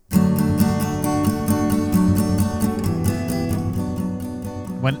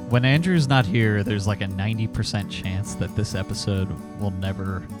When Andrew's not here, there's like a 90% chance that this episode will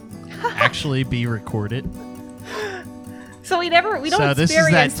never actually be recorded. So we don't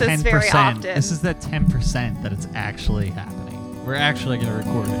experience this very often. This is that 10% that it's actually happening. We're actually going to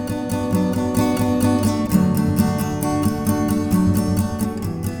record it.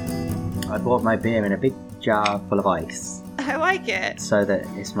 I bought my beer in a big jar full of ice. I like it. So that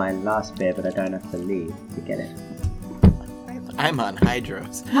it's my last beer, but I don't have to leave to get it. I'm on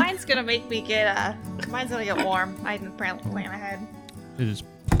hydros. Mine's gonna make me get mine's gonna get warm. I didn't plan ahead. It is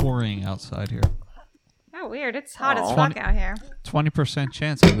pouring outside here. Oh, weird. It's hot as fuck out here. 20%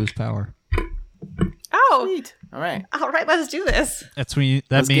 chance I lose power. Oh, Sweet. All right, let's do this. That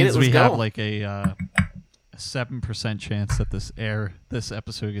Let's means we go. have like a 7% chance that this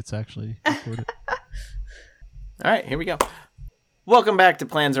episode gets actually recorded. All right, here we go. Welcome back to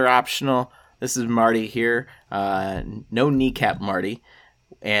Plans Are Optional. This is Marty here. No kneecap Marty.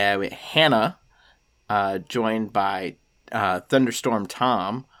 Hannah, joined by Thunderstorm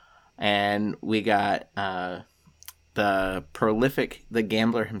Tom. And we got the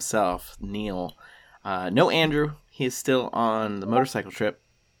gambler himself, Neil. No Andrew. He is still on the motorcycle trip,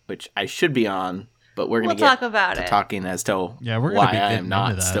 which I should be on. But we're going to talk about it. Talking as to we're why be I am into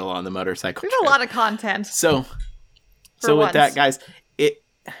not that. still on the motorcycle There's trip. a lot of content. So once. with that, guys,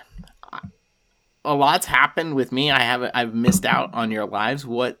 a lot's happened with me. I've missed out on your lives.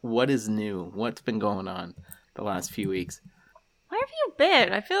 What is new? What's been going on the last few weeks? Where have you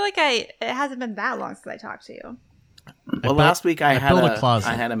been? I feel like it hasn't been that long since I talked to you. Well, last week I built a closet.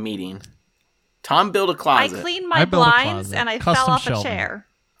 I had a meeting. Tom built a closet. I cleaned I my built a blinds closet. and I Custom fell off shelving. a chair.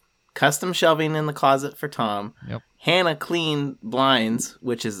 Custom shelving in the closet for Tom. Yep. Hannah cleaned blinds,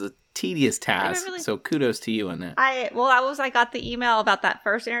 which is a tedious task. really- So kudos to you on that. I got the email about that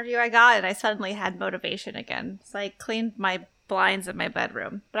first interview I got, and I suddenly had motivation again. So I cleaned my blinds in my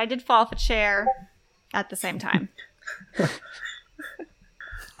bedroom, but I did fall off a chair at the same time.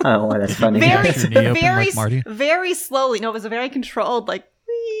 Oh, well, that's funny. Very, Got your knee open very, like Marty? very slowly. No, it was a very controlled, like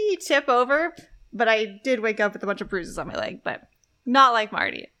wee, tip over. But I did wake up with a bunch of bruises on my leg, but not like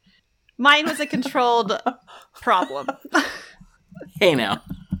Marty. Mine was a controlled problem. Hey now.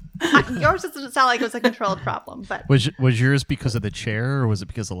 Yours doesn't sound like it was a controlled problem, but Was yours because of the chair, or was it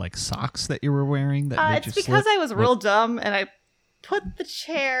because of like socks that you were wearing that made it's you because slip? I was real dumb and I put the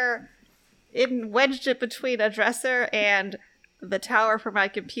chair wedged it between a dresser and the tower for my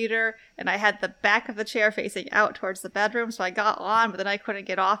computer, and I had the back of the chair facing out towards the bedroom, so I got on, but then I couldn't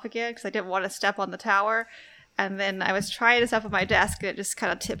get off again because I didn't want to step on the tower. And then I was trying to step on my desk, and it just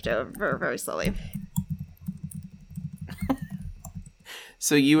kind of tipped over very slowly.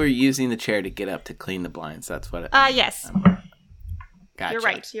 So you were using the chair to get up to clean the blinds. That's what it... Yes. Gotcha. You're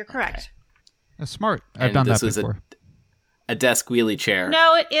right. You're correct. That's smart. I've And done that this was before. a desk wheelie chair.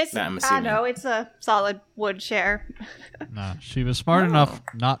 No, it is. I'm assuming. No, it's a solid wood chair. No, she was smart enough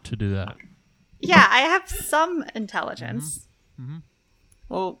not to do that. Yeah, I have some intelligence.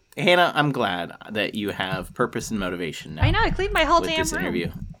 Well, Hannah, I'm glad that you have purpose and motivation now. I know. I cleaned my whole with damn this room.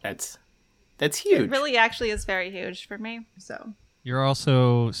 interview. That's huge. It really actually is very huge for me. So. You're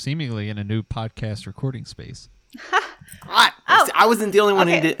also seemingly in a new podcast recording space. I wasn't the only one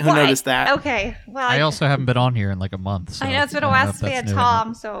who noticed that. Okay. Well, I also haven't been on here in like a month. So I know it's been a I don't while know if since we that's had new or Tom,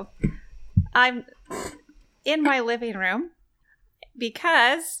 not. so I'm in my living room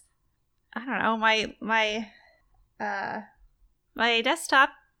because I don't know, my desktop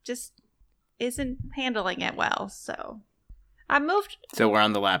just isn't handling it well. So I moved. So we're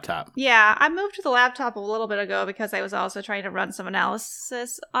on the laptop. Yeah, I moved to the laptop a little bit ago because I was also trying to run some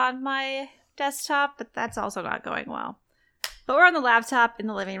analysis on my desktop, but that's also not going well. But we're on the laptop in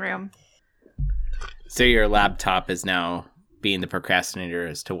the living room. So your laptop is now being the procrastinator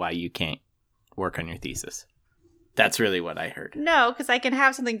as to why you can't work on your thesis. That's really what I heard. No, because I can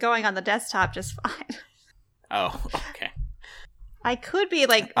have something going on the desktop just fine. Oh, okay. I could be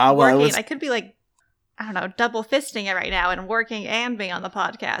like well, working. I could be like, I don't know, double fisting it right now and working and being on the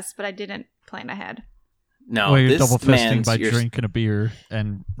podcast, but I didn't plan ahead. No, Well, you're this double fisting man's by your- drinking a beer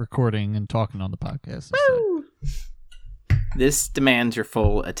and recording and talking on the podcast. instead. Woo! This demands your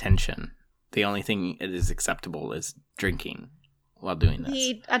full attention. The only thing it is acceptable is drinking while doing this.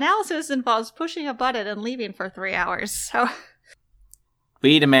 The analysis involves pushing a button and leaving for 3 hours. So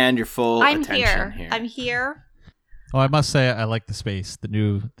We demand your full I'm attention here. here. I'm here. Oh, I must say I like the space, the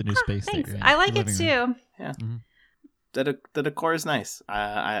new space. that Thanks. you're in, I like the it living room. too. The decor is nice.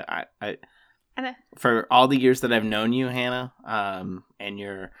 I And for all the years that I've known you, Hannah, and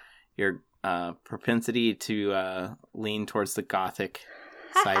your propensity to lean towards the gothic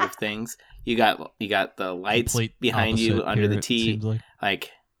side of things, you got the lights Complete behind you opposite under here, the it T. seems like.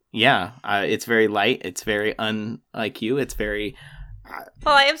 Like, yeah, it's very light. It's very unlike you. It's very.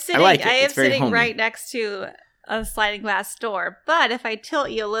 Well, I am sitting. like it. I am It's very sitting homey. right next to a sliding glass door. But if I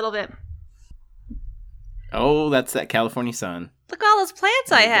tilt you a little bit, Oh, that's that California sun. look at all those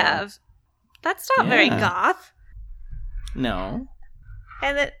plants I There you go. have. That's not very Yeah. goth. No.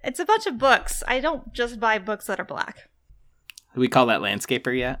 And it's a bunch of books. I don't just buy books that are black. Do we call that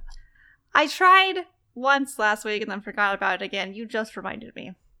landscaper yet? I tried once last week and then forgot about it again. You just reminded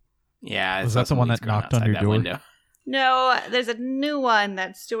me. Yeah. I Was saw that the some one weeds that growing knocked on outside your that door? window. No, there's a new one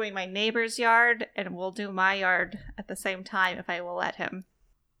that's doing my neighbor's yard, and will do my yard at the same time if I will let him.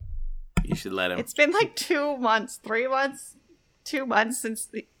 You should let him. It's been like 2 months, 3 months, 2 months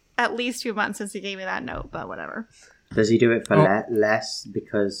at least 2 months since he gave me that note, but whatever. Does he do it for Oh. less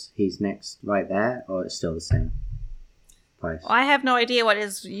because he's next right there, or it's still the same price? Well, I have no idea what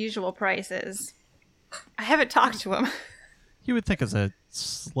his usual price is. I haven't talked to him. You would think it's a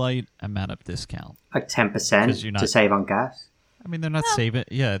slight amount of discount. Like 10% 'Cause you're not- to save on gas? I mean, they're not Well, saving.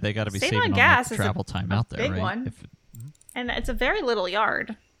 Yeah, they got to be saving saving on on gas like, is a- travel time a out there, big right? one. If, And it's a very little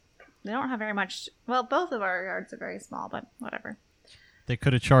yard. They don't have very much. Well, both of our yards are very small, but whatever. they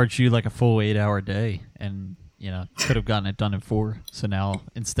could have charged you like a full 8-hour day, and could have gotten it done in 4. So now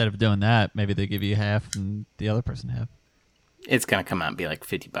instead of doing that, maybe they give you half and the other person half. It's gonna come out and be like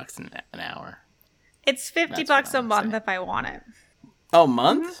 $50 an hour. It's 50 That's what bucks a I'm month saying. if I want it. Oh, a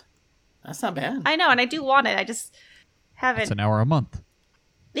month? That's not bad. I know, and I do want it. I just haven't. It's an hour a month.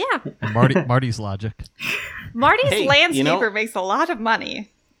 Yeah. And Marty's logic. Marty's Hey, landscaper you know- makes a lot of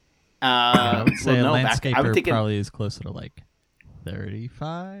money. I would say well, a no, landscaper I would think probably is closer to like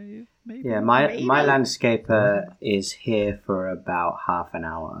 35, maybe. Yeah, my Maybe. landscaper is here for about half an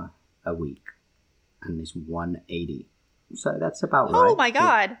hour a week, and it's $180. So that's about right. Oh my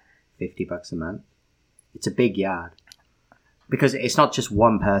god. $50 a month. It's a big yard because it's not just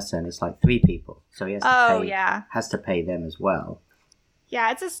one person; it's like 3 people. So he has to Oh pay, yeah. has to pay them as well.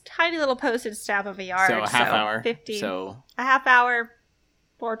 Yeah, it's this tiny little postage stamp of a yard. so a half hour. 50. So A half hour,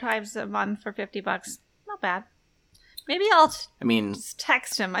 4 times a month for $50. Not bad. Maybe I'll I mean, just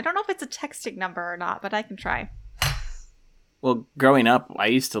text him. I don't know if it's a texting number or not, but I can try. well, growing up, I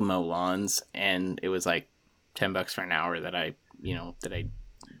used to mow lawns, and it was like $10 for an hour that I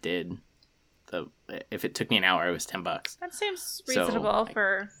did. If it took me an hour, it was $10. That seems So, reasonable like-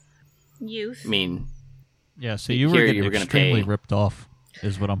 for youth. I mean, Yeah, so you were Here, getting you were gonna extremely pay- ripped off,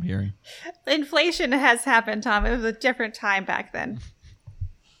 is what I'm hearing. Inflation has happened, Tom. It was a different time back then.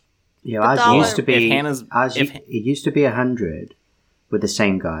 Yeah, The ours dollar- used to be If Hannah's- it used to be 100 with the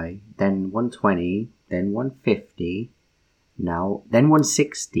same guy, then 120, then 150, then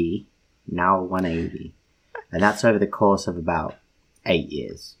 160, now 180, and that's over the course of about 8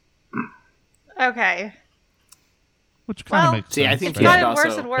 years. Okay. Which kind of Well, makes see, I sense. think It's you right? should gotten worse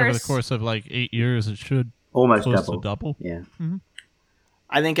also- and Over the worse. course of like 8 years, it should Almost close double. to double. Yeah,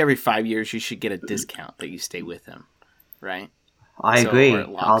 I think every 5 years you should get a discount that you stay with him, right? I So, agree. or it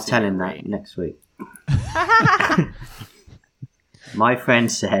locks I'll in tell your him that rate. next week. My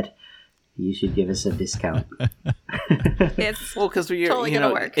friend said you should give us a discount. It's Well, because Totally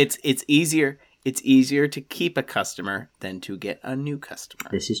gonna work. it's easier to keep a customer than to get a new customer,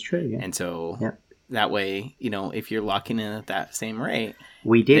 This is true. Yeah. and so Yep. that way, if you're locking in at that same rate,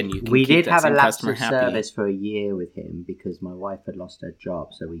 We then you did. can We keep did that have a same lapse customer of happy. service for a year with him because my wife had lost her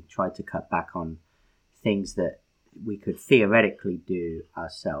job. So we tried to cut back on things that we could theoretically do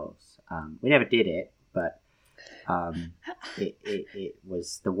ourselves. We never did it, but it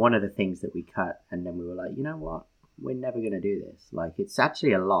was one of the things that we cut. And then we were like, you know what? We're never going to do this. Like, it's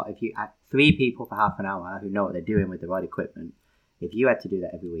actually a lot. If you add 3 people for half an hour who know what they're doing with the right equipment, if you had to do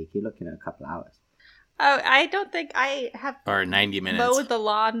that every week, you're looking at a couple of hours. Oh, I don't think I have or 90 minutes. mowed the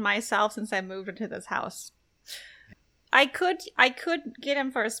lawn myself since I moved into this house. I could get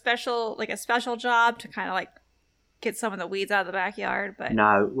him for a special job to kind of like get some of the weeds out of the backyard, but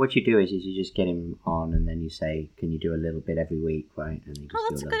No, what you do is you just get him on, and then you say, "Can you do a little bit every week?" Right? And then you just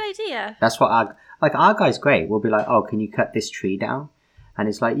that's do a little. good idea. That's what our guy's great. We'll be like, "Oh, can you cut this tree down?" And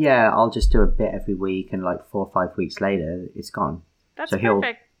it's like, "Yeah, I'll just do a bit every week." And like 4 or 5 weeks later, it's gone. That's So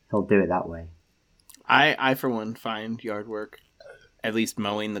perfect. he'll do it that way. I for one find yard work, at least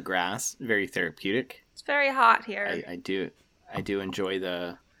mowing the grass, very therapeutic. It's very hot here. I do enjoy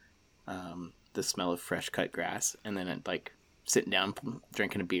the smell of fresh cut grass, and then like sitting down,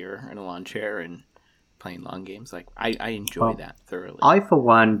 drinking a beer in a lawn chair, and playing lawn games. Like I enjoy Well, that thoroughly. I, for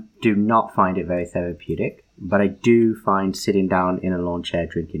one, do not find it very therapeutic, but I do find sitting down in a lawn chair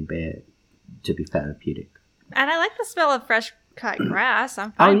drinking beer to be therapeutic. And I like the smell of fresh cut grass.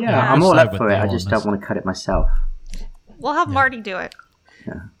 I'm Oh fine. yeah, Yeah, I'm all side up with for it. Dale I on just this. don't want to cut it myself. We'll have Marty do it.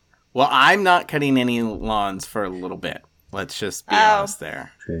 Well, I'm not cutting any lawns for a little bit. Let's just be honest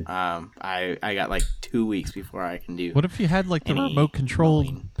there. True. I got like 2 weeks before I can do. What if you had like the Any remote control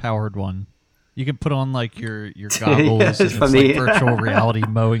mowing. powered one? You can put on like your goggles it's and it's funny. like virtual reality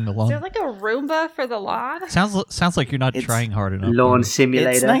mowing the Is there lawn. like a Roomba for the lawn? Sounds like you're not It's trying hard enough. Lawn dude. simulator.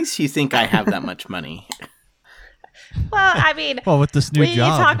 It's nice you think I have that much money. Well, I mean, Well, with this new we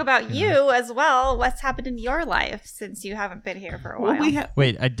job. talk about you as well. What's happened in your life since you haven't been here for a while? Well,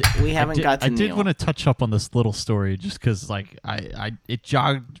 Wait, we haven't got to I did Neil. want to touch up on this little story just because, like, it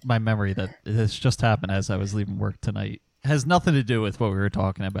jogged my memory that this just happened as I was leaving work tonight. It has nothing to do with what we were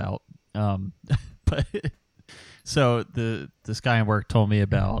talking about. But so this guy in work told me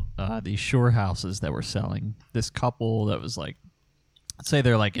about these shore houses that were selling. This couple that was like, let's say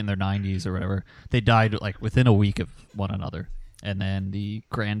they're like in their 90s or whatever. They died like within a week of one another, and then the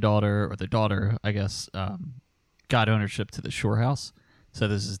granddaughter or the daughter, I guess, got ownership to the shore house. So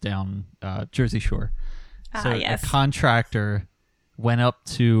this is down Jersey Shore. So yes. a contractor went up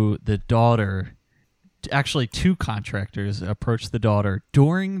to the daughter. Actually, two contractors approached the daughter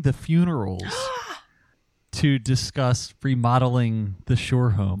during the funerals to discuss remodeling the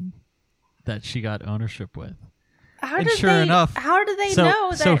shore home that she got ownership with. How And did sure they, enough, how do they so, know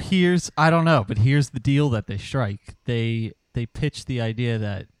that? So here's, I don't know, but here's the deal that they strike. They pitch the idea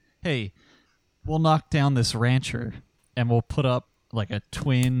that, hey, we'll knock down this rancher and we'll put up like a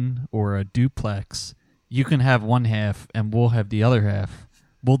twin or a duplex. You can have one half and we'll have the other half.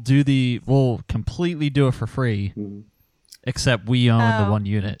 We'll completely do it for free, except we own the Oh. one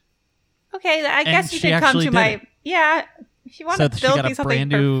unit. Okay, I guess you she could come actually to did my it. yeah. If you want So to she build got me a something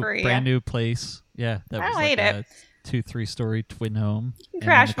for free, brand new place. Yeah, that I was don't like hate a it. 2-3 story twin home. you can And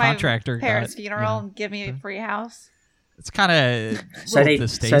crash the my contractor parents' got, funeral and give me a free house. It's kind of So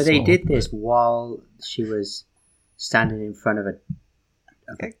they did this while she was standing in front of a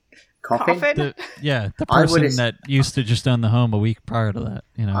coffin. Coffin? The I would've person that used to just own the home a week prior to that.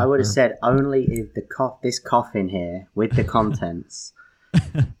 You know, I would have or- said only if this coffin here with the contents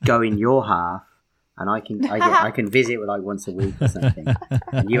go in your half, and I can visit like once a week or something,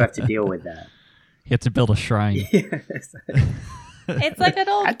 and you have to deal with that. you have to build a shrine. It's like an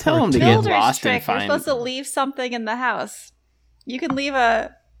old I tell them to get builder's lost trick. and find. You're supposed to leave something in the house. You can leave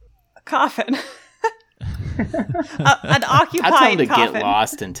a coffin, an occupied I tell them to coffin. get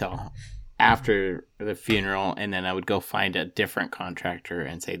lost until after the funeral, and then I would go find a different contractor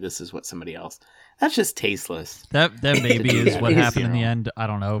and say, "This is what somebody else." That's just tasteless. That maybe is what It is, happened in the you know. end. I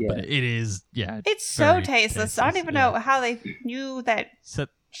don't know, Yeah. but it is. Yeah, It's so very tasteless. I don't even yeah. know how they knew that So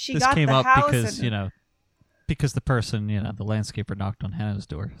she this got came the up house. because and, because the person, the landscaper knocked on Hannah's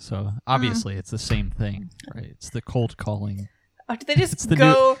door. So obviously it's the same thing, right? It's the cold calling. oh, did they just It's the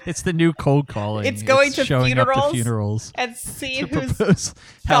go it's the new cold calling. It's going to showing up to funerals? funerals and see to who's propose got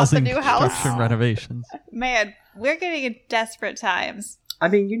the housing new house? construction renovations. man? We're getting in desperate times. I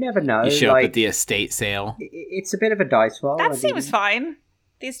mean, you never know. You show up like, at the estate sale. it's a bit of a dice roll. That I seems mean, fine.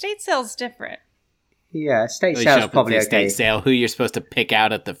 The estate sale's different. Yeah, estate You show sale's up at probably the estate okay. sale. Who you're supposed to pick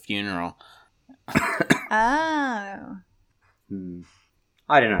out at the funeral? Oh.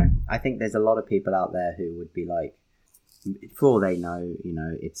 I don't know. I think there's a lot of people out there who would be like, for all they know,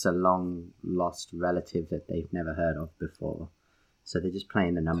 it's a long lost relative that they've never heard of before. So they're just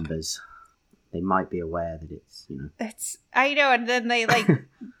playing the numbers. They might be aware that it's. I know, and then they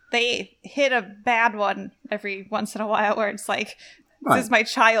they hit a bad one every once in a while where it's like, Right. this is my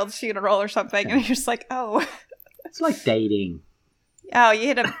child's funeral or something, and you're just like, oh, It's like dating. oh,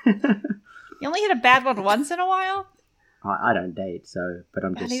 you only hit a bad one once in a while. I don't date, but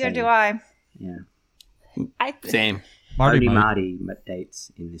I'm just Neither saying. do I. Yeah. Same. Only might. Marty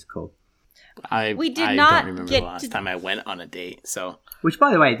dates in this call. We did I not don't remember get the last to- time I went on a date. So Which,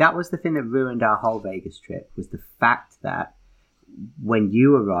 by the way, that was the thing that ruined our whole Vegas trip, was the fact that when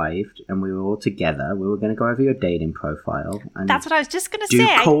you arrived and we were all together, we were going to go over your dating profile and That's what I was just gonna do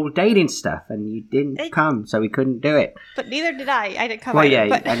say. cool dating stuff, and you didn't come, so we couldn't do it. But neither did I. I didn't come. Well, either, yeah,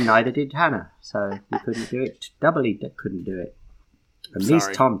 but and neither did Hannah, so we couldn't do it. Doubly couldn't do it. At Sorry.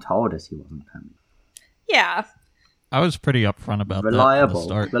 least Tom told us he wasn't coming. yeah, I was pretty upfront about that Reliable, from the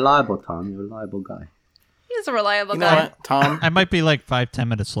start. reliable Tom, you're a reliable guy. he's a reliable you know guy. what, Tom? I might be like 5-10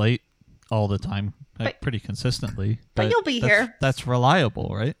 minutes late all the time, like But- pretty consistently. but you'll be that's- here. That's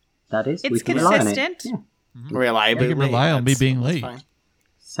reliable, right? That is, we It's can rely on it. consistent. Yeah. Reliably, You can rely on me that's- being that's late. fine.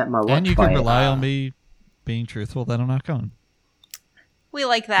 Set my watch And you by can it. rely on me being truthful that I'm not going. We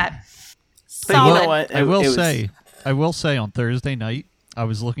like that. But you Solid. know what? I will It was- say on Thursday night, I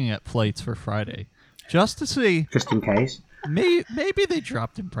was looking at flights for Friday just to see Just in case. Maybe they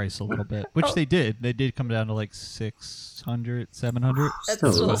dropped in price a little bit, which they did. They did come down to like 600, 700. That's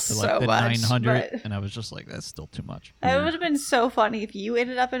Still still Opposed to like so the much. 900, But and I was just like, that's still too much. it would have been so funny if you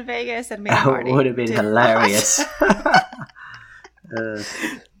ended up in Vegas and me and It Marty would have been did hilarious.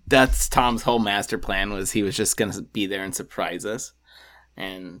 That's Tom's whole master plan, was he was just going to be there and surprise us.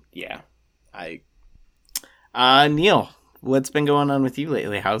 And yeah, Neil, what's been going on with you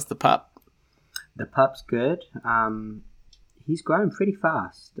lately? How's the pup? The pup's good. He's growing pretty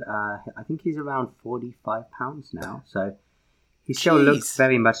fast. I think he's around 45 pounds now. So he still looks Jeez.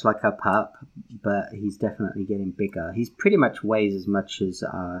 very much like a pup, but he's definitely getting bigger. He's pretty much weighs as much as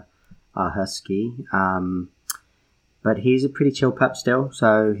our husky. But he's a pretty chill pup still.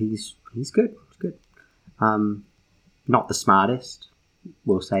 So he's good. He's good. Not the smartest.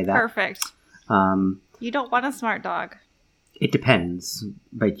 We'll say that. perfect. You don't want a smart dog. It depends.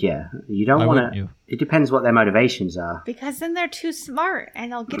 But yeah, you don't Why want wouldn't to... you? It depends what their motivations are. Because then they're too smart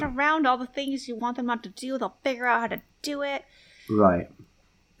and they'll get around all the things you want them not to do. They'll figure out how to do it. Right.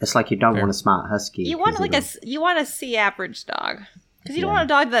 It's like you don't Fair. want a smart husky. You want 'cause like you want a C average dog. Because you don't Yeah. want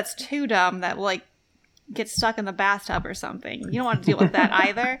a dog that's too dumb that will like get stuck in the bathtub or something. You don't want to deal with that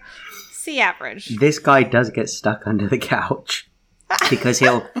either. C average. This guy does get stuck under the couch because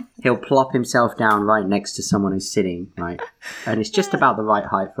he'll plop himself down right next to someone who's sitting, right? And it's just about the right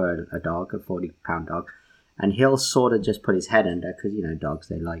height for a dog, a 40-pound dog. And he'll sort of just put his head under, because, you know, dogs,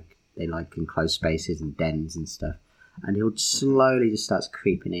 they like enclosed spaces and dens and stuff. And he'll slowly just starts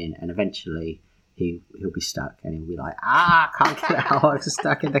creeping in, and eventually he'll be stuck, and he'll be like, I can't get out, I'm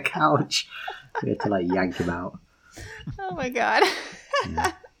stuck in the couch. We have to like yank him out. Oh my god.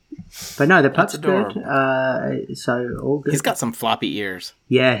 But no, the pup's That's good. adorable. So all good. He's got some floppy ears.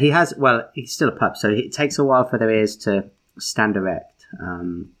 Yeah, he has. Well, he's still a pup, so it takes a while for their ears to stand erect.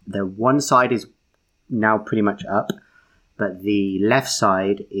 The one side is now pretty much up, but the left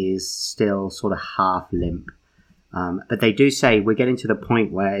side is still sort of half limp. But they do say we're getting to the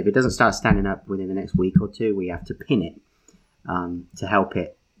point where if it doesn't start standing up within the next week or two, we have to pin it to help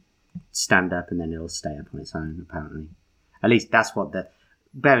it stand up, and then it'll stay up on its own, apparently. At least that's what the...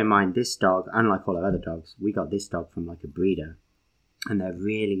 Bear in mind, this dog, unlike all our other dogs, we got this dog from like a breeder, and they're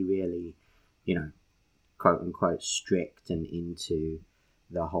really, really, you know, quote unquote strict and into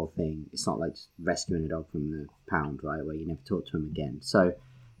the whole thing. It's not like just rescuing a dog from the pound, right, where you never talk to him again. So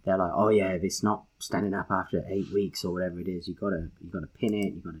they're like, oh yeah, if it's not standing up after 8 weeks or whatever it is, you gotta pin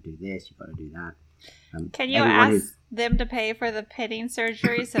it, you gotta do this, you gotta do that. Can you everyone ask them to pay for the pitting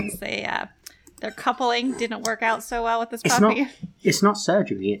surgery since their coupling didn't work out so well with this puppy? It's not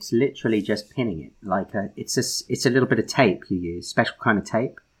surgery. It's literally just pinning it. Like it's a little bit of tape you use, special kind of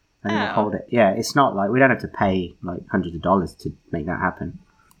tape, and you Oh. hold it. Yeah, it's not like we don't have to pay like hundreds of dollars to make that happen.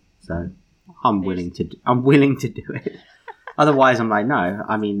 So I'm willing to do it. Otherwise, I'm like, no.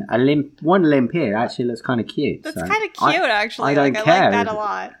 I mean, one limp here actually looks kind of cute. That's so kind of cute, actually. I don't I care. like that a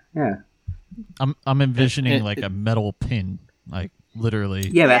lot. Yeah, I'm envisioning like a metal pin, like literally.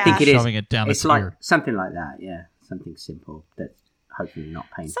 yeah. But I think it is. Shoving it down It's its like ear. something like that. Yeah, something simple that's hopefully not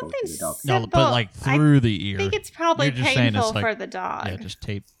painful Something to the dog. No, simple. but like through the ear. I think it's probably You're just saying painful it's like- for the dog. Yeah, just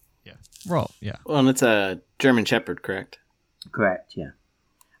tape. Yeah. Well, yeah. Well, and it's a German Shepherd, correct? Correct, yeah.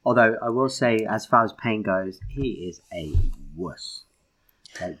 Although I will say, as far as pain goes, he is a wuss.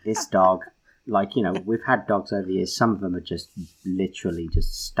 Like this dog, like, you know, we've had dogs over the years. Some of them are just literally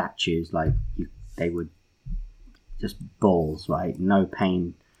just statues. Like they would just balls, right? No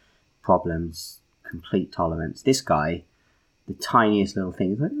pain problems, complete tolerance. This guy, the tiniest little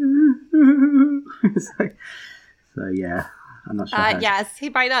thing is like, so yeah. I'm not sure. how- Yes, he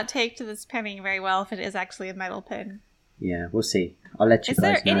might not take to this pinning very well if it is actually a metal pin. Yeah, we'll see. I'll let you Is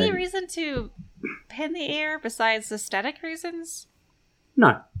there guys know. any reason to pin the ear besides aesthetic reasons?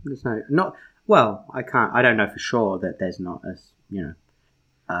 No, there's not. Well, I don't know for sure that there's not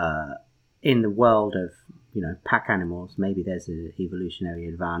in the world of, pack animals, maybe there's an evolutionary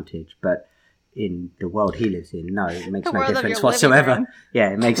advantage, but in the world he lives in, no, it makes The no world of difference your living whatsoever. room. Yeah,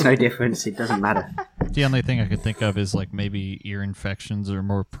 it makes no difference. It doesn't matter. The only thing I could think of is like maybe ear infections are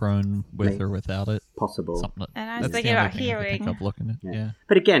more prone with Maybe. or without it. Possible. Something. And I was That's the thinking only about thing I could think hearing. of looking at. Yeah. Yeah.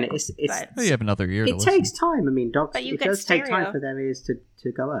 But again, it's But- Oh, you have another ear to it listen. takes time. I mean, dogs. But you It get does take time stereo. for their ears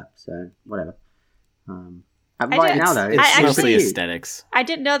to go up. So whatever. I Right did- now, though, It's I mostly actually- aesthetics. I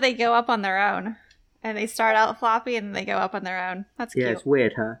didn't know they go up on their own. And they start out floppy and then they go up on their own. That's yeah, cute. it's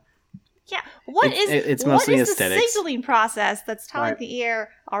weird, huh? Yeah. What is It's what mostly is aesthetics. the signaling process that's telling Right. the ear,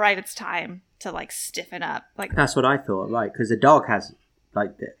 all right, it's time to like stiffen up? Like That's what I thought, right? Because the dog has,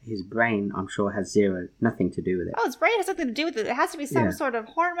 his brain, I'm sure, has nothing to do with it. oh, his brain has something to do with it. It has to be some Yeah. sort of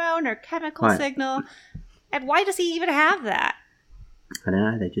hormone or chemical Right. signal. And why does he even have that? I don't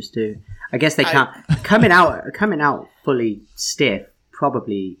know. They just do. I guess they can't. Coming out fully stiff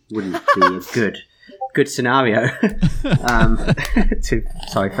probably wouldn't be a good scenario.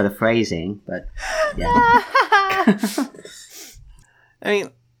 Sorry for the phrasing, but yeah. I mean,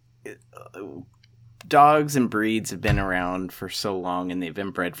 dogs and breeds have been around for so long, and they've been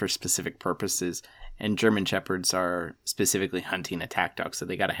bred for specific purposes. And German Shepherds are specifically hunting attack dogs, so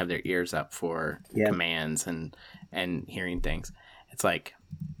they got to have their ears up for commands and hearing things. It's like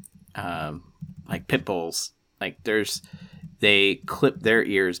pit bulls. Like they clip their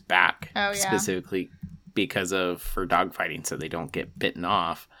ears back specifically for dog fighting, so they don't get bitten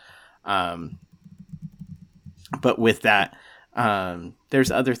off. But with that,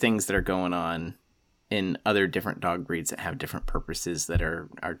 there's other things that are going on in other different dog breeds that have different purposes that are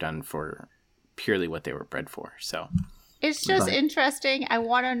done for purely what they were bred for. So it's just interesting. I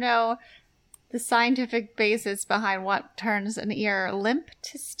want to know the scientific basis behind what turns an ear limp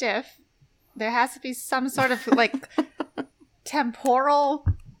to stiff. There has to be some sort of like temporal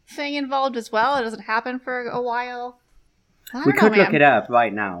thing involved as well. It doesn't happen for a while. We could look it up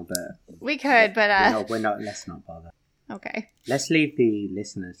right now, but we could, but we're not. Let's not bother. Okay. Let's leave the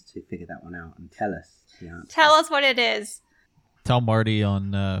listeners to figure that one out and tell us the answer. Tell us what it is. Tell Marty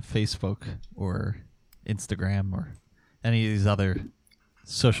on Facebook or Instagram or any of these other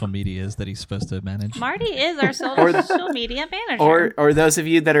social medias that he's supposed to manage. Marty is our social media manager. Or those of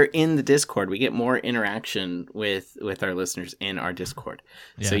you that are in the Discord, we get more interaction with our listeners in our Discord.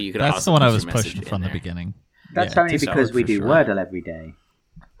 Yeah, so you could that's also the one I post was your message pushing in from the there. beginning. That's Yeah, only to because start we for do sure. Wordle every day.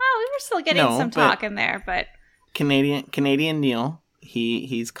 Oh, we were still getting some talk in there, but Canadian Neil,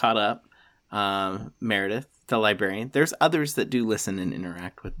 he's caught up. Meredith, the librarian. There's others that do listen and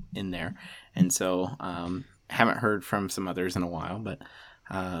interact with in there, and so haven't heard from some others in a while, but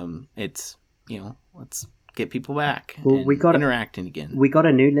it's let's get people back. Well, we got interacting again. We got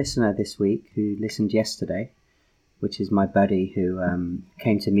a new listener this week who listened yesterday, which is my buddy who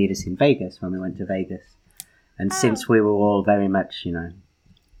came to meet us in Vegas when we went to Vegas. And since we were all very much,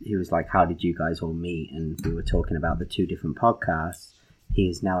 he was like, how did you guys all meet? And we were talking about the two different podcasts. He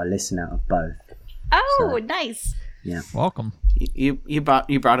is now a listener of both. Oh, nice. Yeah. Welcome. You brought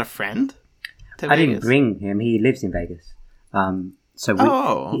a friend to I Vegas? didn't bring him. He lives in Vegas.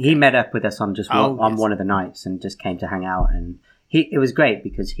 So he met up with us on one of the nights and just came to hang out. And it was great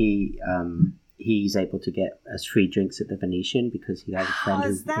because he's able to get us free drinks at the Venetian because he has a friend. Oh,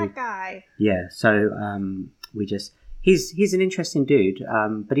 is that guy? Yeah. So he's an interesting dude.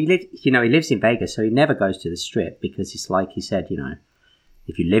 But he lives in Vegas, so he never goes to the Strip because it's like he said,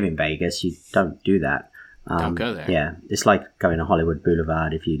 if you live in Vegas, you don't do that. Don't go there. Yeah, it's like going to Hollywood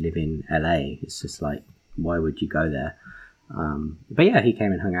Boulevard if you live in LA. It's just like, why would you go there? But yeah, he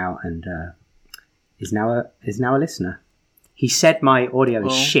came and hung out and is now a listener. He said my audio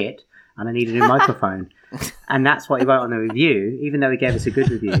is shit and I need a new microphone. And that's what he wrote on the review, even though he gave us a good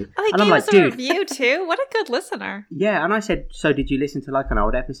review. Oh, he and I'm gave like, us a dude, review too? What a good listener. yeah. And I said, so did you listen to like an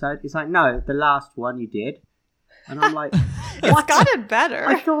old episode? He's like, no, the last one you did. And I'm like, It's gotten better.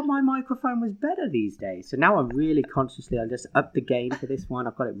 I thought my microphone was better these days. So now I'm really consciously, I just upped the gain for this one.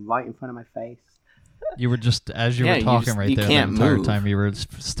 I've got it right in front of my face. You were just, as you were talking you there the can't entire move. time, you were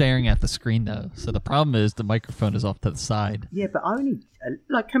staring at the screen though. So the problem is the microphone is off to the side. Yeah, but I only,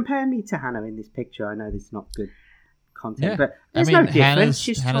 compare me to Hannah in this picture. I know this is not good content, Yeah, but there's no difference.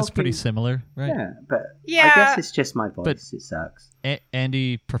 She's Hannah's pretty talking- similar, right? Yeah, but Yeah. I guess it's just my voice. But- it sucks.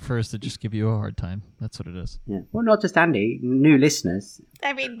 Andy prefers to just give you a hard time. That's what it is. Yeah. Well, not just Andy, new listeners.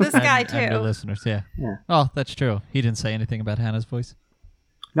 I mean, this guy too. And the listeners, yeah. Yeah. Oh, that's true. He didn't say anything about Hannah's voice.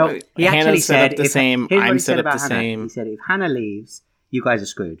 No, Well, he Hannah actually set said up the if- same, here's what I'm he set said up about the Hannah. same. He said, if Hannah leaves, you guys are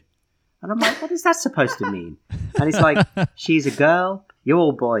screwed. And I'm like, what is that supposed to mean? And it's like, she's a girl, you're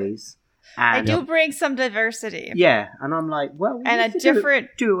all boys. I And do bring some diversity. yeah, and I'm like, well, we And a need to do it- different,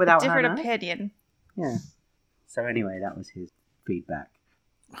 do it without different Hannah. opinion. Yeah. So anyway, that was his feedback.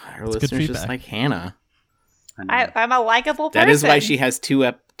 Our good listeners just feedback. like Hannah. I know. I'm a likable person. That is why she has two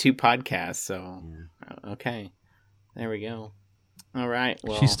podcasts. So okay, there we go. All right.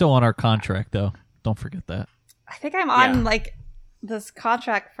 Well, She's still on our contract, though. Don't forget that. I think I'm on Yeah. like this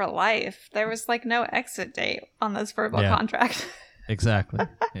contract for life. There was like no exit date on this verbal Yeah. contract. Exactly.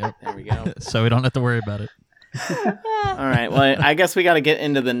 Yep. there we go. So we don't have to worry about it. All right. Well, I guess we got to get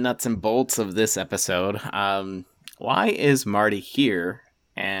into the nuts and bolts of this episode. Why is Marty here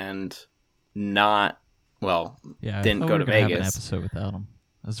and not? Well, Yeah. I didn't thought go we to were gonna have an Vegas. episode without him.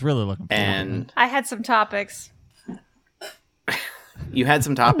 I was really looking forward to And it. I had some topics. you had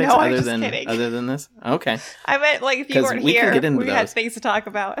some topics No, I'm other just than kidding. this. Okay. I meant like if you 'Cause weren't we can here, get into we had those. things to talk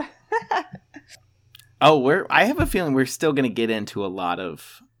about. Oh, I have a feeling we're still going to get into a lot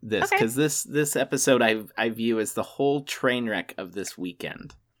of this Okay. because this episode I view as the whole train wreck of this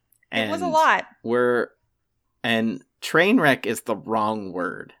weekend. It was a And lot. and train wreck is the wrong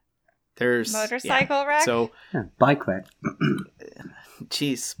word. There's Motorcycle wreck? So, Yeah, bike wreck.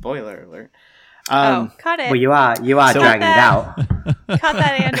 geez, spoiler alert. Cut it. Well, you are So- dragging it out. Cut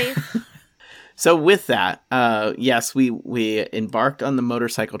that, Andy. So with that, yes, we embarked on the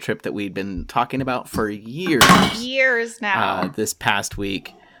motorcycle trip that we'd been talking about for years. Years now. This past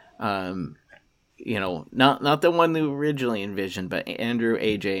week. Not the one that originally envisioned, but Andrew,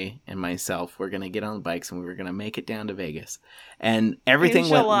 AJ, and myself were going to get on the bikes and we were going to make it down to Vegas. And everything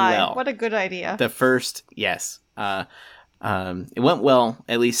In went July. well. What a good idea. The first, yes. It went well,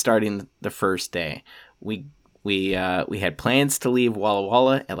 at least starting the first day. We had plans to leave Walla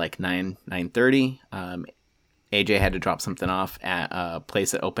Walla at like 9:30. AJ had to drop something off at a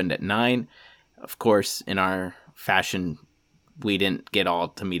place that opened at 9. Of course, in our fashion, we didn't get all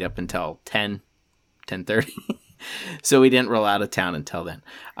to meet up until 10:30. So we didn't roll out of town until then.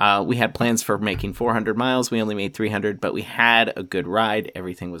 We had plans for making 400 miles. We only made 300, but we had a good ride.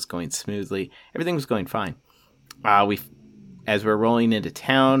 Everything was going smoothly. Everything was going fine. As we're rolling into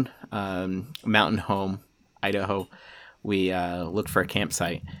town, Mountain Home, Idaho, we looked for a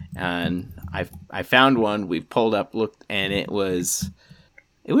campsite, and I found one. We pulled up, looked, and it was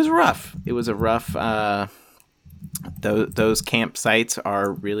rough. It was a rough. Those campsites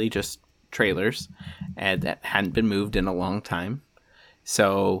are really just trailers, and that hadn't been moved in a long time.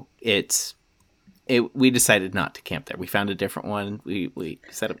 So we decided not to camp there. We found a different one. We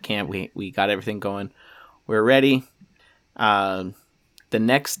set up camp. We got everything going. We're ready. The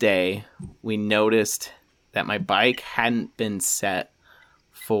next day, we noticed that my bike hadn't been set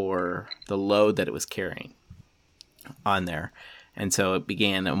for the load that it was carrying on there. And so it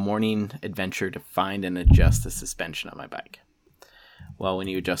began a morning adventure to find and adjust the suspension on my bike. Well, when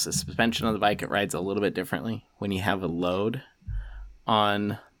you adjust the suspension on the bike, it rides a little bit differently. When you have a load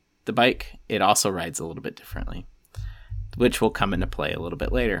on the bike, it also rides a little bit differently, which will come into play a little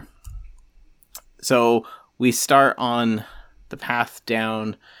bit later. So we start on the path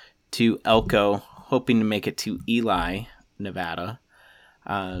down to Elko, hoping to make it to Ely, Nevada,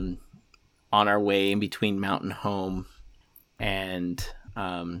 on our way in between Mountain Home and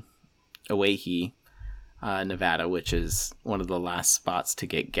Oahe, Nevada, which is one of the last spots to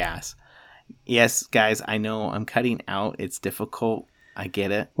get gas. Yes, guys, I know I'm cutting out. It's difficult. I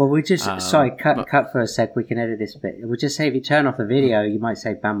get it. Well, we just cut for a sec. We can edit this bit. We'll just say if you turn off the video, you might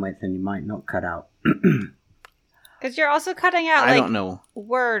save bandwidth and you might not cut out. Because you're also cutting out, I don't know.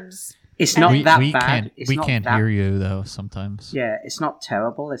 words. It's not we, that we bad. Can't, we can't hear you, though, sometimes. Yeah, it's not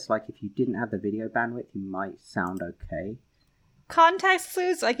terrible. It's like if you didn't have the video bandwidth, you might sound okay. Context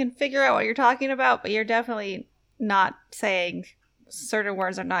clues, so I can figure out what you're talking about, but you're definitely not saying certain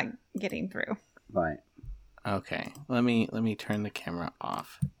words are not getting through. Right. Okay, let me turn the camera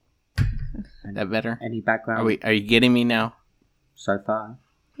off. That better? Any background Are you getting me now? so far?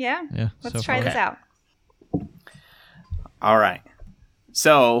 Yeah? Yeah. Let's so try far. this out. All right.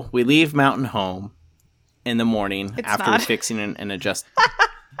 So we leave Mountain Home in the morning It's after not. fixing and adjust.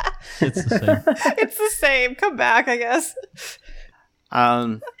 It's the same. It's the same. Come back, I guess.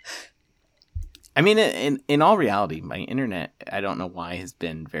 I mean, in all reality, my internet, I don't know why, has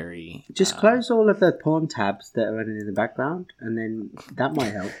been very... Just close all of the porn tabs that are running in the background, and then that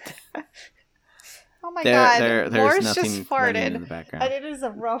might help. Oh my god. there's Morris nothing just running in farted. the background. And it is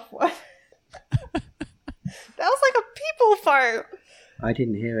a rough one. That was like a people fart. I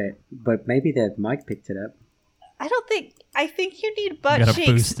didn't hear it, but maybe the mic picked it up. I think you need butt gotta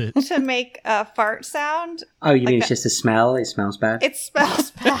cheeks boost it. to make a fart sound. Oh, you Like mean it's that- just a smell? It smells bad? It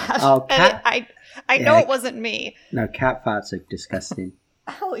smells bad. Oh, And cat- I know Yeah. it wasn't me. No, cat farts are disgusting.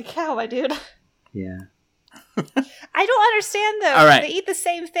 Holy cow, my dude. Yeah. I don't understand though. All right. They eat the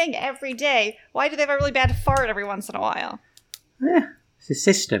same thing every day. Why do they have a really bad fart every once in a while? Yeah. It's a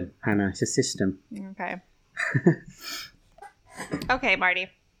system, Hannah. It's a system. Okay. Okay, Marty.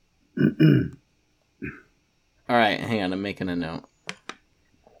 All right, hang on. I'm making a note.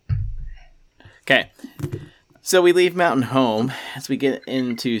 Okay. So we leave Mountain Home as we get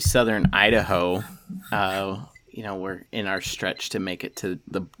into southern Idaho. We're in our stretch to make it to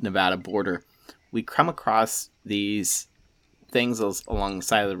the Nevada border. We come across these things along the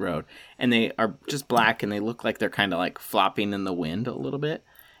side of the road, and they are just black, and they look like they're kind of like flopping in the wind a little bit.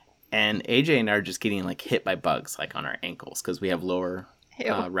 And AJ and I are just getting like hit by bugs, like on our ankles, because we have lower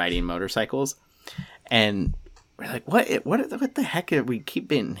Ew. riding motorcycles, and we're like, what the heck are we keep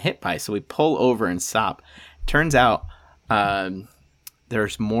being hit by? So we pull over and stop. Turns out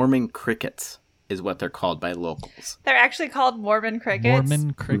there's Mormon crickets is what they're called by locals. They're actually called Mormon crickets.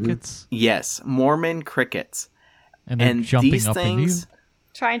 Mormon crickets, Yes, Mormon crickets. and they're And jumping these up things,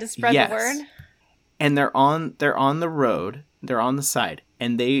 Trying to spread Yes. the word. and they're on the road, they're on the side,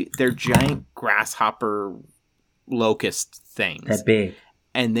 and they're giant grasshopper locust things. They're big.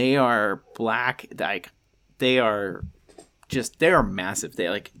 And they are black, like they are massive. They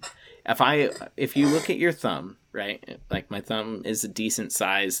like if you look at your thumb, right? Like my thumb is a decent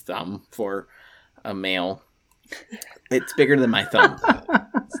sized thumb for a male. It's bigger than my thumb.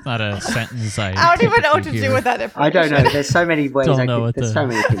 It's not a sentence I I don't even know what to typically do hear. with that information. I don't know. There's so many ways. Don't know what There's the- so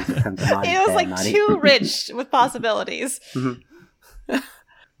many things that come to mind. It was there, like Maddie. too rich with possibilities.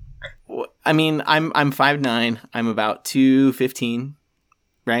 I mean, I'm 5'9". I'm about 215,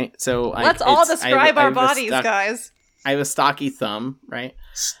 right? So Let's all describe our bodies, guys. guys. I have a stocky thumb, right?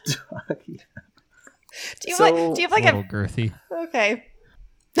 Do you So- have A like little a girthy. okay?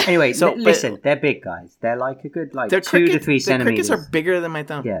 Anyway, So, but- listen, they're big guys. They're like a good Their 2 to 3 the centimeters. crickets are bigger than my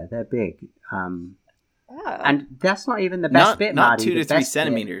thumb. Yeah, they're big. Oh. And that's not even the best bit, not Maddie. 2 The to 3 best bit-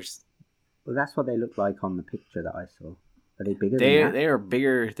 centimeters. Well, that's what they look like on the picture that I saw. Are they bigger They than that? they are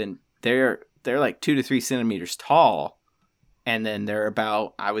bigger than they're like 2 to 3 centimeters tall, and then they're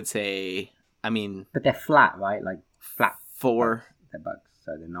about, I would say, I mean, But they're flat, right? Like flat. 4. They're bugs,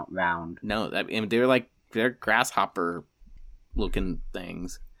 so they're not round. No, I mean, they're grasshopper looking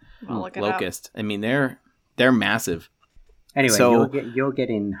things. I'll look it up. Locust. I mean, they're massive. Anyway, So- you're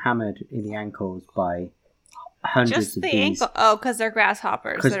getting hammered in the ankles by hundreds Just of the these. ankle. Oh, because they're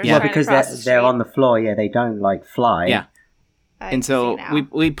grasshoppers. Because They're yeah, trying to because cross the they're street. on the floor. Yeah, they don't like fly. Yeah. I And so see now.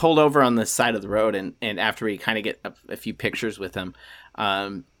 we pulled over on the side of the road, and after we kind of get a few pictures with them,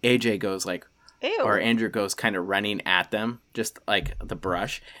 AJ goes like, Ew. or Andrew goes kind of running at them, just like the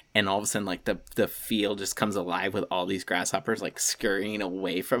brush, and all of a sudden, like the field just comes alive with all these grasshoppers like scurrying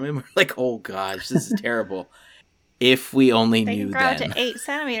away from him. We're like, oh gosh, this is terrible. If we only They knew can grow out then. to 8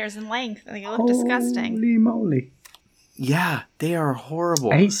 centimeters in length, and they look disgusting. Holy moly! Yeah, they are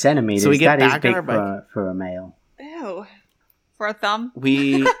horrible. 8 centimeters. So we get that is back on big our bike. for a male. Ew. For a thumb.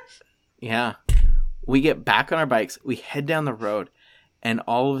 We get back on our bikes, we head down the road, and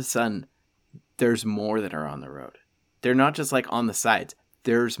all of a sudden there's more that are on the road. They're not just like on the sides,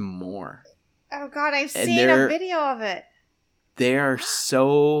 there's more. Oh god, I've And seen they're- a video of it. They are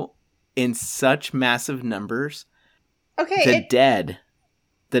so in such massive numbers. Okay,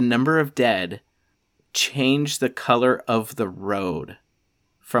 The number of dead changed the color of the road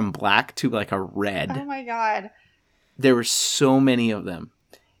from black to like a red. oh my god. There were so many of them.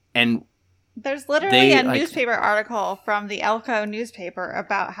 And There's literally They, a like- newspaper article from the Elko newspaper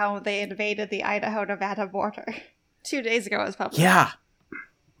about how they invaded the Idaho-Nevada border. 2 days ago it was published.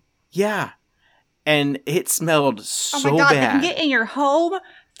 yeah. And it smelled Oh so my god, they bad. can get in your home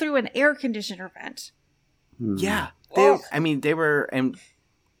through an air conditioner vent. Yeah. Ugh. They were, and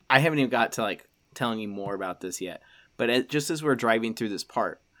I haven't even got to like telling you more about this yet, but just as we're driving through this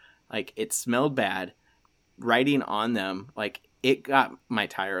part, like it smelled bad. Riding on them, like it got my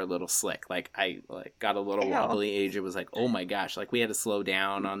tire a little slick. Like I like got a little Ew. wobbly. Age. It was like, oh my gosh, like we had to slow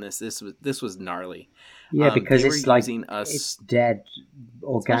down on this. This was gnarly. Yeah, because they it's were like using us, it's dead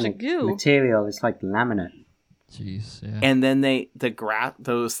organic goo. material. It's like laminate. Jeez, yeah. and then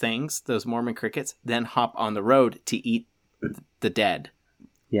those Mormon crickets, then hop on the road to eat the dead,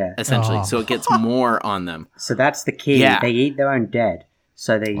 Yeah. essentially. Oh. So it gets more on them. So that's the key. Yeah. They eat their own dead.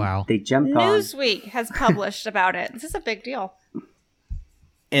 So Wow. they jump on. Newsweek has published about it. This is a big deal.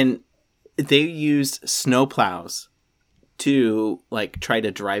 And they used snowplows to like try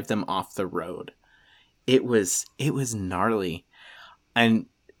to drive them off the road. It was gnarly. And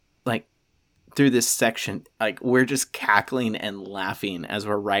like through this section, like we're just cackling and laughing as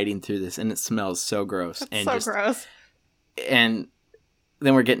we're riding through this, and it smells so gross. It's and so just gross. and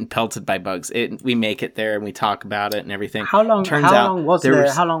then we're getting pelted by bugs. We make it there and we talk about it and everything. How long? Turns how out long was there the?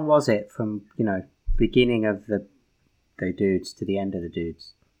 was- How long was it from beginning of the dudes to the end of the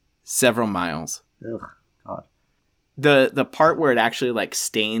dudes? Several miles. Ugh, God. The part where it actually like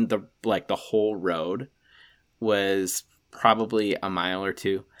stained the whole road was probably a mile or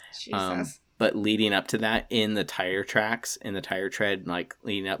two. Jesus. But leading up to that, in the tire tracks, in the tire tread, like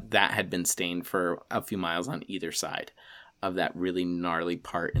leading up, that had been stained for a few miles on either side of that really gnarly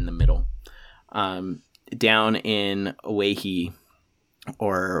part in the middle. Down in Oahe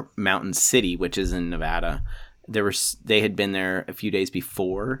or Mountain City, which is in Nevada, they had been there a few days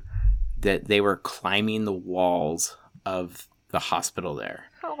before, that they were climbing the walls of the hospital there.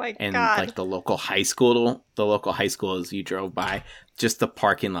 Oh my And god. like the local high school as you drove by, just the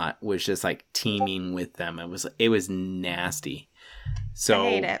parking lot was just like teeming with them. It was nasty. So I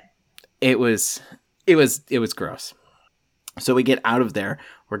hate it. it was gross. So we get out of there.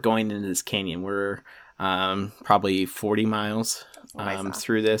 We're going into this canyon. We're probably 40 miles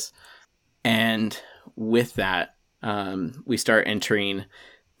through this. And with that, we start entering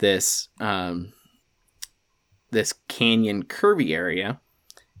this this canyon curvy area.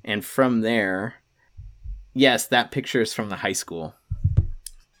 And from there, yes, that picture is from the high school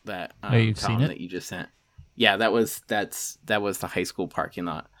that you've Tom, seen it? that you just sent. Yeah, that was the high school parking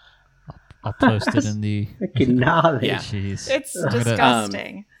lot. I'll post it in the. Fucking gnarly. Yeah. Jeez. It's I'm gonna-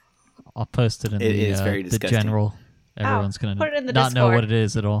 disgusting. I'll post it in It the. is very the disgusting. general. Everyone's gonna put it in the not know Discord. what it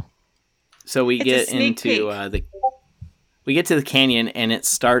is at all. So we It's a get sneak into we get to the canyon, and it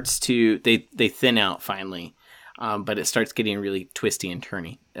starts to they thin out finally, but it starts getting really twisty and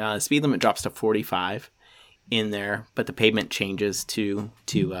turny. Speed limit drops to 45 in there, but the pavement changes to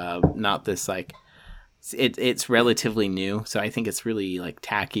not this like it's relatively new, so I think it's really like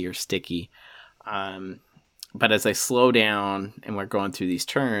tacky or sticky. But as I slow down and we're going through these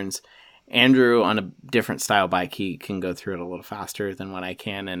turns, Andrew on a different style bike, he can go through it a little faster than what I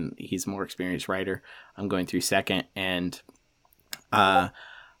can, and he's a more experienced rider. I'm going through second, and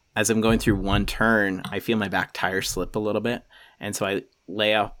as I'm going through one turn, I feel my back tire slip a little bit, and so I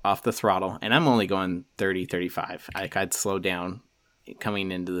lay off the throttle, and I'm only going 30, 35. I'd slow down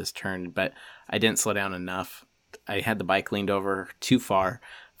coming into this turn, but I didn't slow down enough. I had the bike leaned over too far,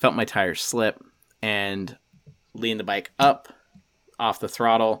 felt my tire slip, and leaned the bike up off the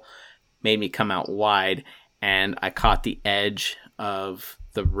throttle, made me come out wide, and I caught the edge of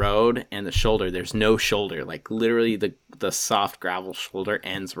the road and the shoulder. There's no shoulder, like literally the soft gravel shoulder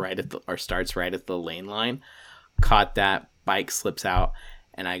ends right at or starts right at the lane line. Caught that, bike slips out,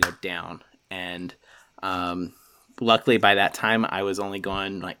 and I go down. And luckily by that time I was only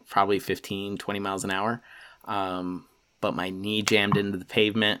going like probably 15, 20 miles an hour. But my knee jammed into the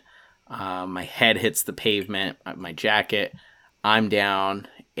pavement. My head hits the pavement, my jacket. I'm down.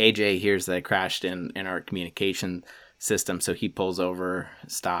 AJ hears that I crashed in our communication system, so he pulls over,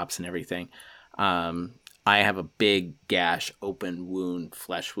 stops, and everything. I have a big gash, open wound,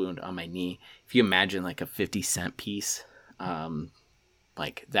 flesh wound on my knee. If you imagine like a 50-cent piece,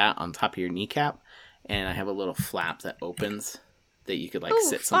 like that on top of your kneecap, and I have a little flap that opens that you could like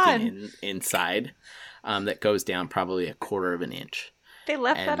sit something inside that goes down probably a quarter of an inch. They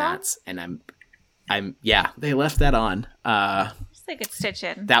left And that on? and I'm they left that on. Just they could stitch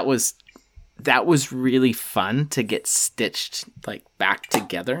in. That was really fun to get stitched like back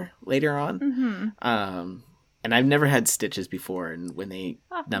together later on. Mm-hmm. And I've never had stitches before, and when they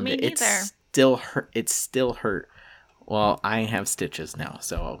numbed me it, neither. it still hurt. Well, I have stitches now,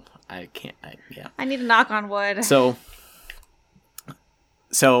 so I can't. I need to knock on wood. So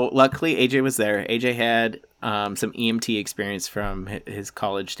luckily AJ was there. AJ had some EMT experience from his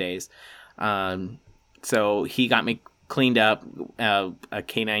college days. So he got me cleaned up. A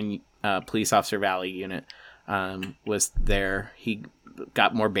K9 police officer Valley unit was there. He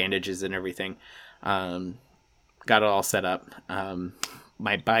got more bandages and everything. Got it all set up.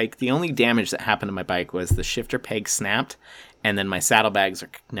 My bike, the only damage that happened to my bike was the shifter peg snapped, and then my saddlebags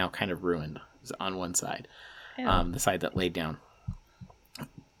are now kind of ruined on one side, the side that laid down.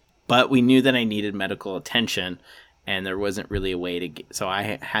 But we knew that I needed medical attention, and there wasn't really a way to get, so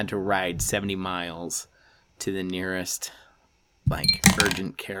I had to ride 70 miles to the nearest like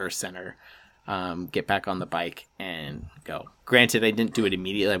urgent care center, get back on the bike and go. Granted, I didn't do it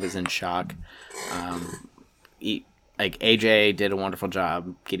immediately. I was in shock. Like AJ did a wonderful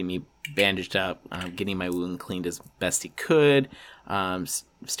job getting me bandaged up, getting my wound cleaned as best he could.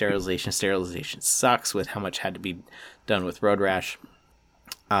 Sterilization sucks with how much had to be done with road rash.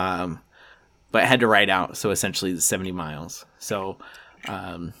 But I had to ride out, so essentially the 70 miles. So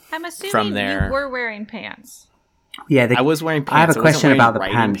I'm assuming from there, you were wearing pants. Yeah, I was wearing pants. I have a question about the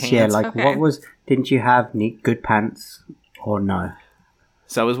riding pants. Yeah, like Okay. didn't you have good pants or no?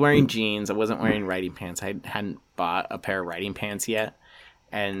 So I was wearing jeans. I wasn't wearing riding pants. I hadn't bought a pair of riding pants yet.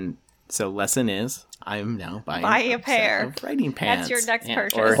 And so lesson is, I'm now buying Buy a set pair. of riding pants. That's your next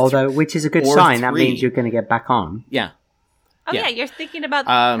purchase. Although, which is a good or sign. That 3. means you're going to get back on. Yeah. Oh Yeah. yeah, you're thinking about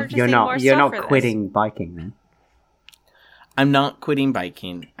purchasing You're more not. stuff You're not for this. quitting biking then. I'm not quitting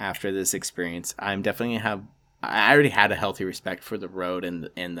biking after this experience. I'm definitely gonna have. I already had a healthy respect for the road and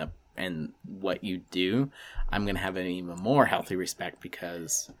what you do. I'm gonna have an even more healthy respect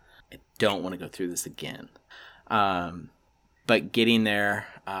because I don't want to go through this again. But getting there,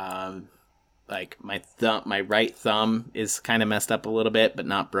 like my right thumb is kind of messed up a little bit, but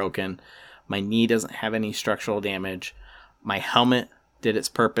not broken. My knee doesn't have any structural damage. My helmet did its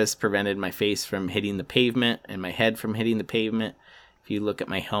purpose, prevented my face from hitting the pavement and my head from hitting the pavement. If you look at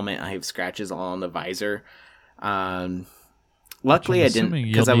my helmet, I have scratches all on the visor. Luckily, I didn't, Assuming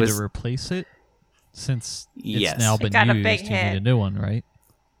because you'll I need was to replace it since Yes. it's now It been got a used. big You need hit. a new one, right?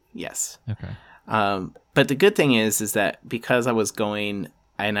 yes. Okay. But the good thing is that because I was going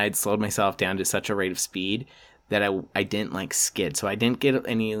and I'd slowed myself down to such a rate of speed that I didn't like skid, so I didn't get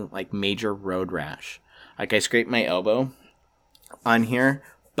any like major road rash. Like I scraped my elbow on here,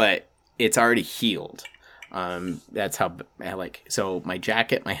 but it's already healed. That's how so my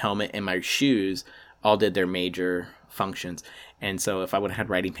jacket, my helmet, and my shoes all did their major functions. And so if I would have had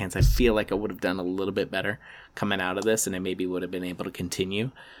riding pants, I feel like I would have done a little bit better coming out of this, and I maybe would have been able to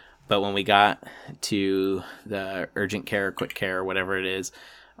continue. But when we got to the urgent care, quick care, whatever it is,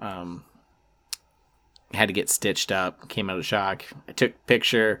 had to get stitched up, came out of shock. I took a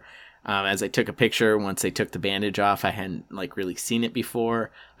picture. As I took a picture, once they took the bandage off, I hadn't like really seen it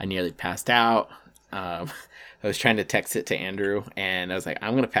before. I nearly passed out. I was trying to text it to Andrew, and I was like,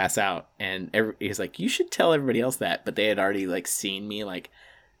 I'm going to pass out. And he's like, you should tell everybody else that. But they had already like seen me like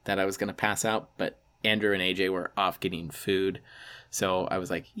that I was going to pass out. But Andrew and AJ were off getting food. So I was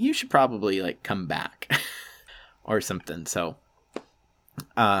like, you should probably like come back or something. So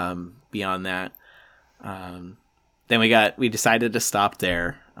beyond that, then we decided to stop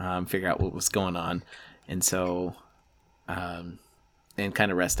there, figure out what was going on. And so, and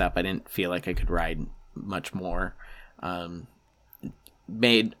kind of rest up. I didn't feel like I could ride much more.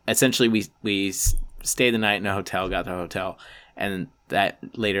 Essentially we stayed the night in a hotel, got to a hotel, and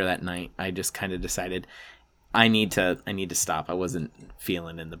later that night I just kind of decided I need to stop. I wasn't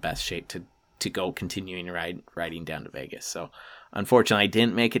feeling in the best shape to go continuing riding down to Vegas. So unfortunately I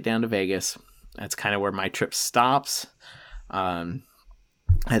didn't make it down to Vegas. That's kind of where my trip stops. I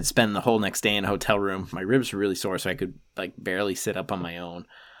had spent the whole next day in a hotel room. My ribs were really sore, so I could like barely sit up on my own,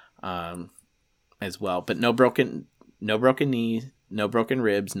 as well. But no broken knees, no broken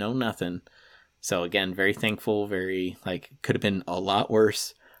ribs, no nothing. So again, very thankful. Very could have been a lot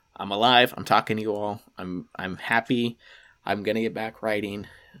worse. I'm alive. I'm talking to you all. I'm happy. I'm gonna get back riding.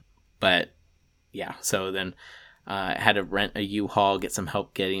 But yeah, so then I had to rent a U-Haul, get some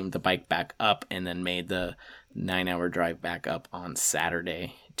help getting the bike back up, and then made the 9-hour drive back up on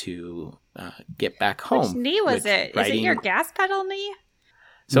Saturday to get back home. Which knee was it? Is it your gas pedal knee?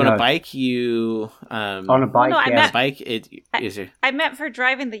 So No. on a bike, you On a bike, no, I yeah. meant- bike it is your, I meant for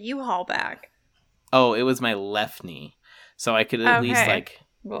driving the U-Haul back. oh, it was my left knee, so I could at least Okay.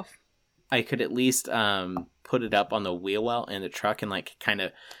 Oof. I could at least put it up on the wheel well in the truck and kind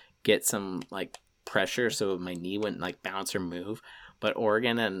of get some pressure so my knee wouldn't bounce or move. But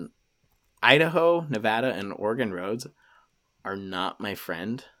Oregon and Idaho, Nevada, and Oregon roads are not my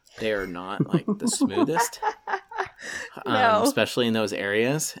friend. They are not the smoothest. No. Especially in those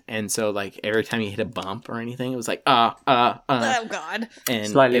areas. And so every time you hit a bump or anything, it was Oh God. and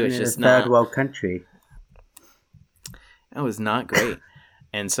It's like it living was in a just third not, world country. it was not great.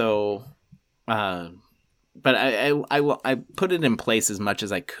 And so, but I put it in place as much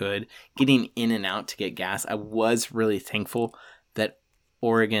as I could, getting in and out to get gas. I was really thankful that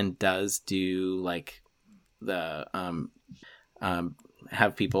Oregon does do the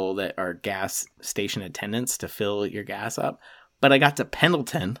have people that are gas station attendants to fill your gas up. But I got to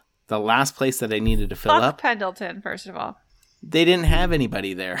Pendleton, the last place that I needed to fill Fuck up. Pendleton, first of all. They didn't have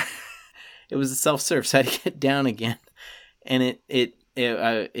anybody there. It was a self-serve, so I had to get down again, and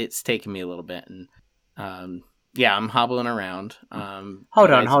it's taken me a little bit, and yeah, I'm hobbling around. Hold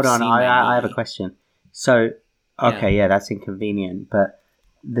you on. guys have seen my I have a knee. question. So, okay, yeah, that's inconvenient, but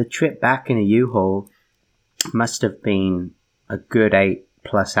the trip back in a U-Haul must have been a good 8+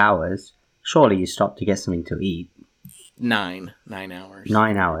 hours. Surely you stopped to get something to eat. 9 hours.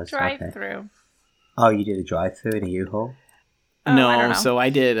 9 hours. Drive Okay. through. Oh, you did a drive-through in a U-Haul? Oh, I don't No, know. so I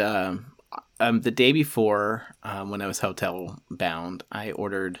did the day before when I was hotel bound, I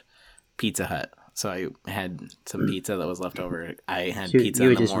ordered Pizza Hut. So I had some pizza that was left over. I had So pizza you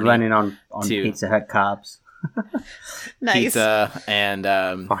were in the just morning. running on to- Pizza Hut carbs. Nice. Pizza and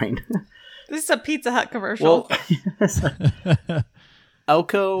Fine. This is a Pizza Hut commercial. well,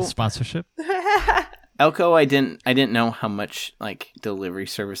 Elko Sponsorship. Elko, I didn't know how much delivery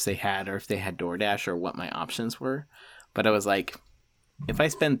service they had, or if they had DoorDash, or what my options were. But I was like, if I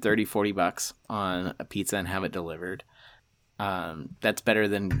spend $30-$40 on a pizza and have it delivered, that's better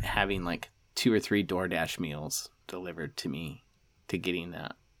than having 2 or 3 DoorDash meals delivered to me, to getting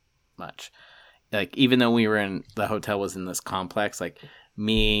that much. Even though the hotel was in this complex,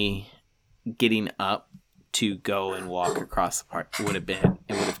 me getting up to go and walk across the park would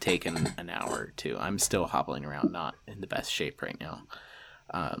have taken an hour or two. I'm still hobbling around, not in the best shape right now.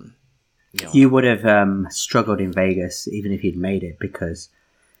 You would have struggled in Vegas even if you'd made it because,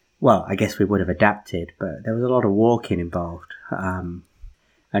 well, I guess we would have adapted, but there was a lot of walking involved. And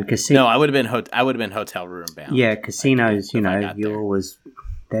No, I would have been hotel room bound. Yeah, casinos, if I got there.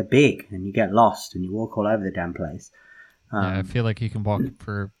 they're big and you get lost and you walk all over the damn place. Yeah, I feel like you can walk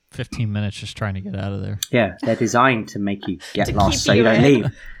for 15 minutes just trying to get out of there. Yeah, they're designed to make you get To lost keep so you you don't in.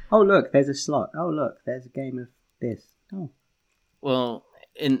 leave. Oh, look, there's a slot. Oh, look, there's a game of this. Oh. Well,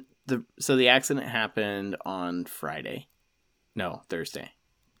 the accident happened on Friday. No, Thursday.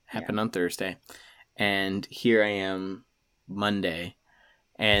 Happened on Thursday. And here I am Monday.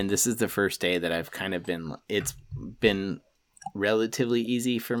 And this is the first day that I've kind of it's been relatively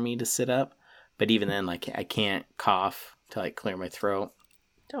easy for me to sit up. But even then, like, I can't cough to like clear my throat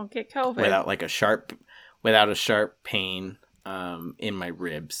Don't get COVID. without a sharp pain in my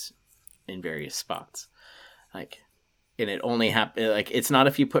ribs in various spots. Like, and it only happen like it's not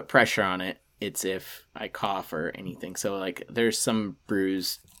if you put pressure on it, it's if I cough or anything. So like there's some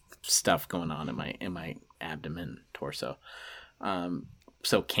bruised stuff going on in my abdomen, torso.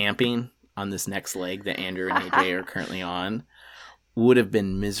 So camping on this next leg that Andrew and AJ are currently on would have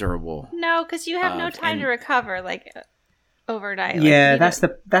been miserable. No, because you have no time to recover, like, overnight. Like, Yeah, you that's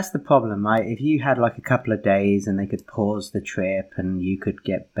the problem, right? If you had like a couple of days and they could pause the trip and you could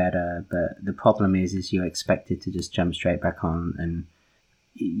get better, but the problem is you're expected to just jump straight back on and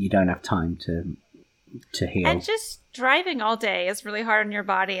you don't have time to heal. And just driving all day is really hard on your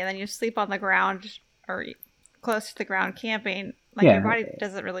body, and then you sleep on the ground or close to the ground camping. Like, Yeah. your body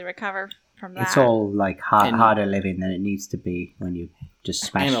doesn't really recover from that. It's all like harder living than it needs to be when you just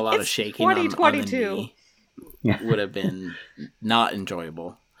smash. And a lot of It's shaking on the 2022. knee Yeah. would have been not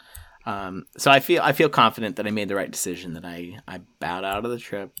enjoyable. So I feel confident that I made the right decision, that I bowed out of the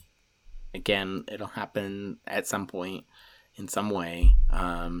trip. Again, it'll happen at some point in some way.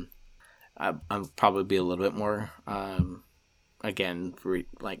 I'll probably be a little bit more,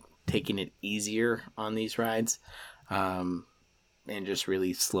 like taking it easier on these rides. And just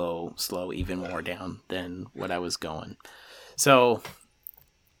really slow even more down than what I was going. So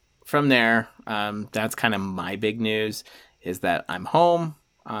from there, that's kind of my big news, is that I'm home.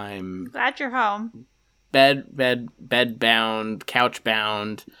 I'm Glad you're home. bed bound, couch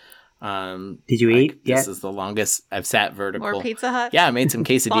bound. Did you eat? This Yeah. is the longest I've sat vertical. More Pizza Hut? Yeah, I made some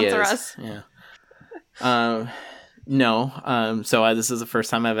quesadillas. Sponsor us. Yeah. No. So this is the first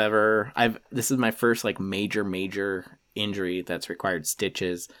time this is my first like major injury that's required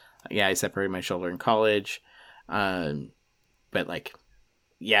stitches. Yeah, I separated my shoulder in college. But like,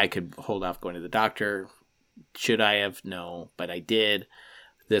 yeah, I could hold off going to the doctor. Should I have? No, but I did.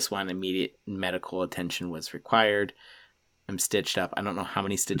 This one, immediate medical attention was required. I'm stitched up. I don't know how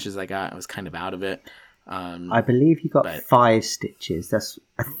many stitches I got. I was kind of out of it. I believe you got 5 stitches.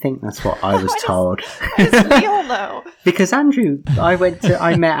 I think that's what I was told. We all know. Because I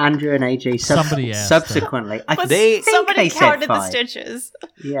met Andrew and AJ Somebody asked subsequently. I But think somebody they said counted the 5. stitches.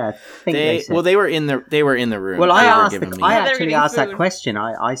 Yeah, I think they said. They were in the room. Well, They were I giving me- actually eating asked that food. question.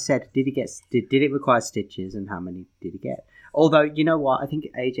 I said, did it require stitches, and how many did he get? Although, you know what? I think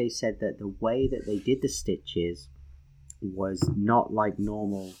AJ said that the way that they did the stitches was not like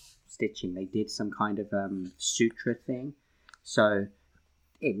normal stitching. They did some kind of suture thing, so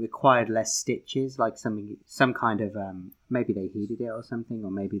it required less stitches, like some kind of maybe they heated it or something,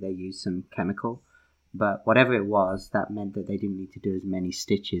 or maybe they used some chemical. But whatever it was, that meant that they didn't need to do as many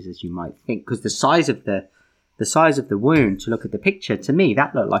stitches as you might think, because the size of the wound, to look at the picture, to me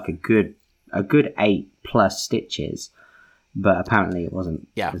that looked like a good 8+ stitches. But apparently it wasn't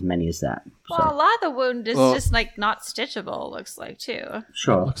as many as that. So. Well, a lot of the wound is just like not stitchable, it looks like, too. It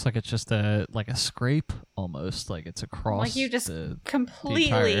Sure. looks like it's just a scrape almost, like it's across Like you just the entire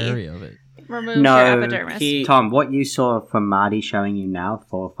completely area of it. remove No, your epidermis. Tom, what you saw from Marty showing you now,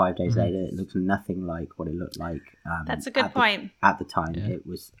 4 or 5 days later, it looks nothing like what it looked like. That's a good point. At the time, Yeah. it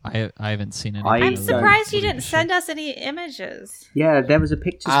was. I haven't seen it. I'm surprised you didn't send us any images. Yeah, there was a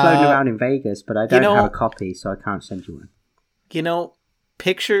picture floating around in Vegas, but I don't have a copy, so I can't send you one. You know,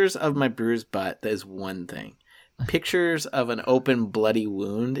 pictures of my bruised butt is one thing. Pictures of an open bloody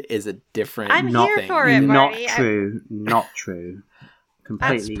wound is a different I'm here thing. for it, Not Marty. true. Not true.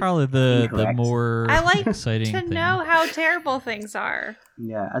 Completely. That's probably the incorrect. more I like exciting to thing. know how terrible things are.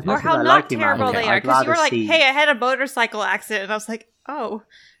 Yeah, as Or much as how I not like you, terrible Marty, they are. I'd Because you were rather like, see- hey, I had a motorcycle accident. And I was like, oh,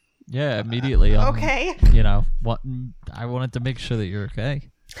 Yeah, immediately. okay. You know, I wanted to make sure that you're okay.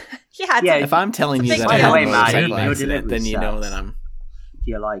 Yeah, it's Yeah, like, If I'm telling you By that the I had way, a Maddie, motorcycle your accident, then you know delivery that I'm...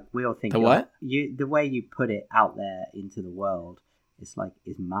 You're like, we all think The you're- what? The way you put it out there into the world, it's like,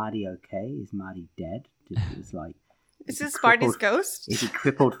 is Marty okay? Is Marty dead? It's like, Is this crippled- Marty's ghost? Is he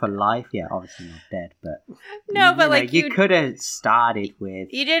crippled for life? Yeah, obviously not dead, but No, but like you could have started with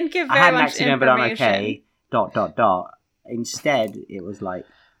you didn't give I very had an much accident, but I'm information. okay. ... Instead, it was like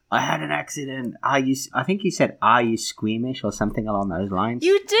I had an accident. I think you said, "Are you squeamish?" or something along those lines.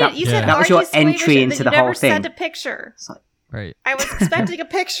 You did. That- You said, that "Are was your you squeamish?" entry and into then the you whole never sent thing. a picture. It's like, Right. I was expecting a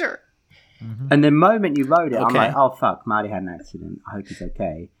picture. and the moment you wrote it, I'm Okay. like, "Oh fuck, Marty had an accident. I hope he's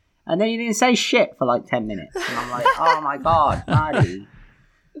okay." And then you didn't say shit for like 10 minutes, and I'm like, "Oh my god, Marty!"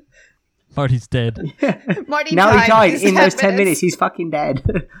 Marty's dead. Marty Now he died these in those 10 minutes. He's fucking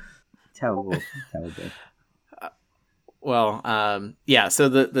dead. Terrible. Well, yeah. So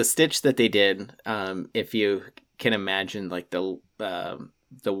the stitch that they did, if you can imagine, like the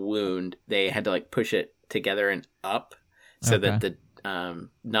wound, they had to like push it together and up, so that the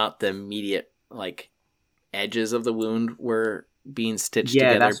not the immediate like edges of the wound were being stitched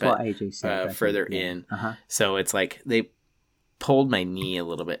Yeah, together, that's but what AJ said. I think, further yeah. in. Uh-huh. So it's like they pulled my knee a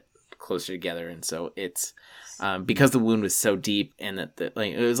little bit closer together, and so it's because the wound was so deep, and that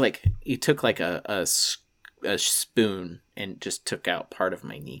like it was like you took like a spoon and just took out part of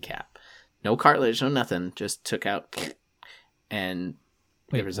my kneecap. No cartilage, no nothing. Just took out, and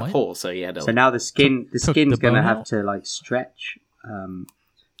there was a what? hole. So you had to. So now the skin's took going the to bone have out? to like stretch.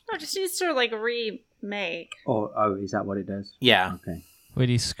 No, just needs to like remake. Oh, is that what it does? yeah. Okay. Wait,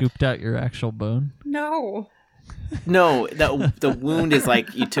 he scooped out your actual bone? No. No, the wound is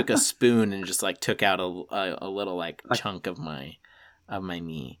like you took a spoon and just like took out a little like chunk of my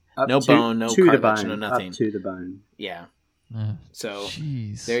knee. Up No to- bone, no to the cartilage, bone, no nothing. Up to the bone. Yeah. Uh, So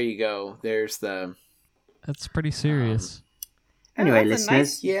Jeez. there you go. There's the That's pretty serious. Anyway, that's a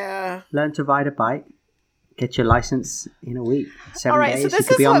listeners, yeah. learn to ride a bike. Get your license in a week. 7 All right, days. so you this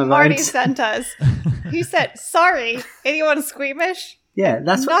could is be on what the Marty roads. sent us. He said, "Sorry, anyone squeamish?" Yeah,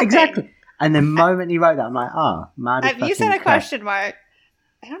 that's what, Nothing. exactly. And the moment he wrote that, I'm like, Marty. You said a fucking question mark.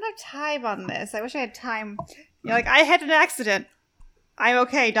 I don't have time on this. I wish I had time. You're like, I had an accident. I'm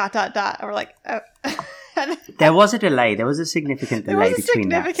okay. ... And we're like, oh. crashed. There was a delay. There was a significant There delay was a between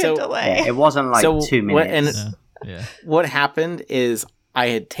significant So- delay. that. Yeah, it wasn't like So 2 what- minutes. and- Yeah. What happened is I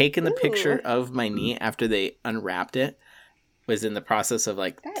had taken the picture Ooh. of my knee after they unwrapped it. Was in the process of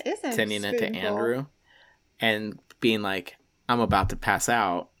like That is a sending it to spoonful. Andrew and being like, I'm about to pass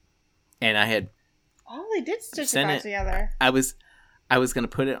out. And I had Oh, they did stitch Send it it. back together. I was going to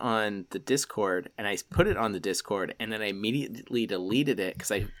put it on the Discord, and I put it on the Discord, and then I immediately deleted it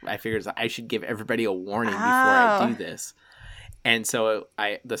because I figured I should give everybody a warning before I Oh. do this. And so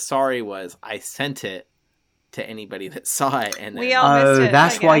the sorry was I sent it to anybody that saw it, and then, We all missed it,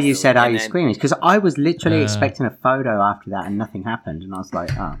 That's I why guess. you said, "Are And you then- screaming?" Because I was literally Uh. expecting a photo after that, and nothing happened, and I was like,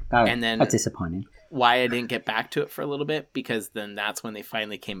 And then- that's disappointing." why I didn't get back to it for a little bit, because then that's when they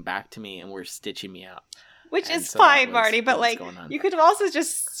finally came back to me and were stitching me out. Which And is so that fine, was Marty, but what was like, going on. you could have also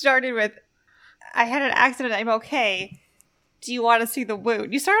just started with, I had an accident, I'm okay. Do you want to see the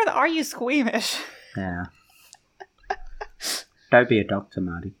wound? You started with, are you squeamish? Yeah. Don't be a doctor,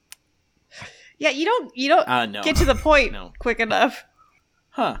 Marty. Yeah, you don't No. get to the point No. quick enough.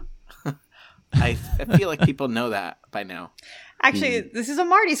 Huh. I feel like people know that by now. Actually, this is a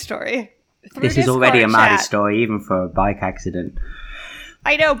Marty story. Through This is already a Discord Marty chat. story, even for a bike accident.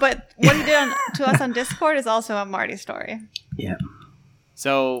 I know, but what he did to us on Discord is also a Marty story. Yeah.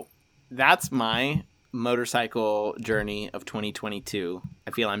 So that's my motorcycle journey of 2022.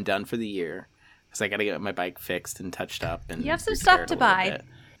 I feel I'm done for the year because I got to get my bike fixed and touched up. And You have some repaired stuff to a little buy.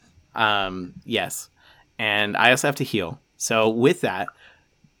 bit. Yes. And I also have to heal. So with that,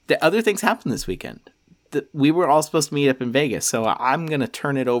 the other things happened this weekend. We were all supposed to meet up in Vegas. So I'm going to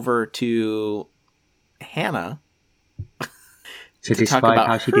turn it over to Hannah. To talk describe about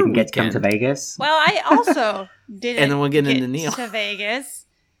how she her didn't get to come to weekend. Vegas. Well, I also didn't And then we'll get get into Neil. to Vegas,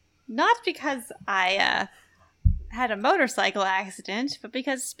 not because I had a motorcycle accident, but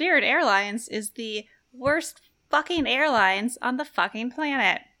because Spirit Airlines is the worst fucking airlines on the fucking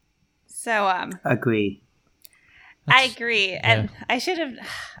planet. So, Agree. I agree, and I should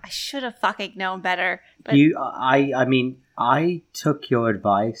have fucking known better. But I mean, I took your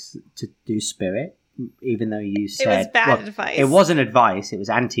advice to do Spirit, even though you said was bad well, advice. It wasn't advice; it was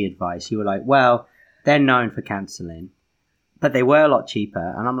anti-advice. You were like, "Well, they're known for cancelling, but they were a lot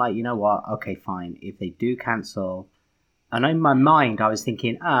cheaper." And I'm like, you know what? Okay, fine. If they do cancel, and in my mind, I was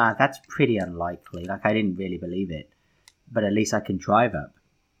thinking, that's pretty unlikely. Like I didn't really believe it, but at least I can drive up.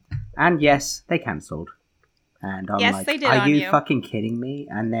 And yes, they cancelled. And I'm Yes, like, they did are on you you. fucking kidding me?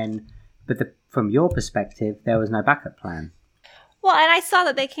 And then, from your perspective, there was no backup plan. well, and I saw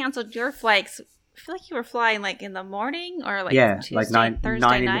that they canceled your flights feel like you were flying like in the morning or like yeah, Tuesday, like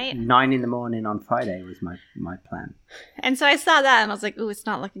Thursday night. 9 in the morning on Friday was my plan. And so I saw that and I was like, ooh, it's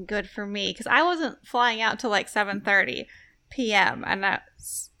not looking good for me because I wasn't flying out till like 7:30 p.m. And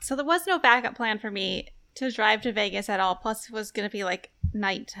so there was no backup plan for me to drive to Vegas at all. Plus, it was going to be like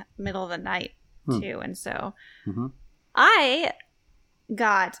middle of the night too. And so I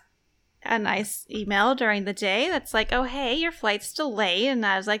got a nice email during the day that's like, oh, hey, your flight's delayed. And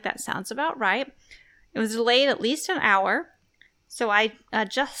I was like, that sounds about right. It was delayed at least an hour. So I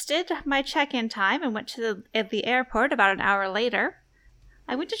adjusted my check-in time and went to the airport about an hour later.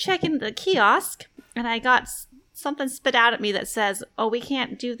 I went to check in the kiosk and I got something spit out at me that says, oh, we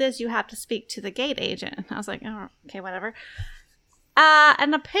can't do this. You have to speak to the gate agent. And I was like, oh, okay, whatever.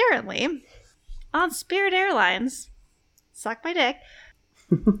 And apparently on Spirit Airlines, suck my dick,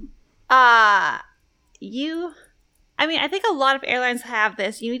 I think a lot of airlines have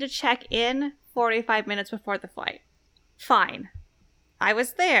this. You need to check in 45 minutes before the flight. Fine. I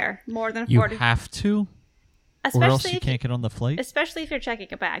was there more than 40. You have to? Or else you can't get on the flight? Especially if you're checking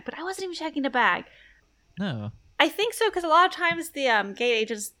a bag. But I wasn't even checking a bag. No. I think so because a lot of times the gate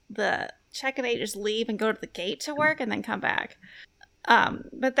agents, the check-in agents leave and go to the gate to work and then come back.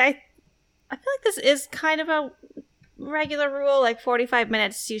 But I feel like this is kind of a regular rule, like 45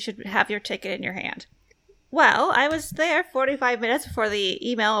 minutes you should have your ticket in your hand. Well, I was there 45 minutes before the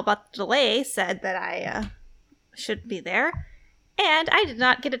email about the delay said that I should be there. And I did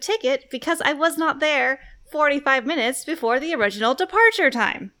not get a ticket because I was not there 45 minutes before the original departure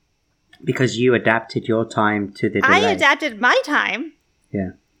time. Because you adapted your time to the delay. I adapted my time.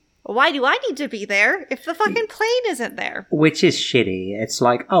 Yeah. Why do I need to be there if the fucking plane isn't there? Which is shitty. It's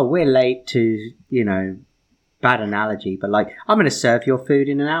like, oh, we're late to, bad analogy, but like, I'm going to serve your food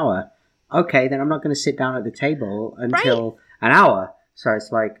in an hour. Okay, then I'm not going to sit down at the table until an hour. So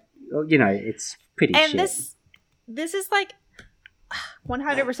it's like, it's pretty shit. And this is like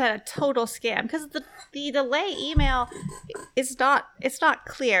 100% a total scam because the delay email is not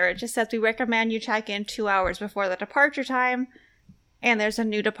clear. It just says we recommend you check in 2 hours before the departure time, and there's a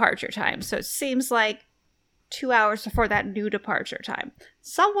new departure time. So it seems like 2 hours before that new departure time.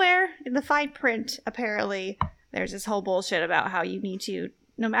 Somewhere in the fine print, apparently, there's this whole bullshit about how you need to,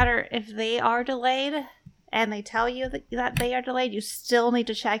 no matter if they are delayed and they tell you that they are delayed, you still need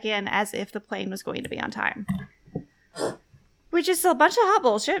to check in as if the plane was going to be on time. Which is a bunch of hot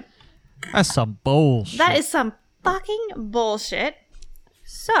bullshit. That's some bullshit. That is some fucking bullshit.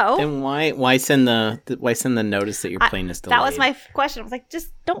 So then why send the notice that your plane is delayed? That was my question. I was like,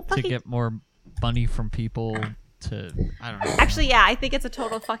 just don't fucking... To get more money from people to... I don't know. Actually, yeah, I think it's a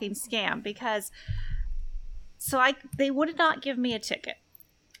total fucking scam because... So they would not give me a ticket.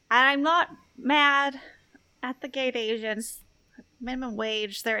 And I'm not mad at the gate agents. Minimum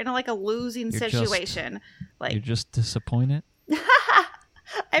wage. They're in a losing situation. You're just disappointed?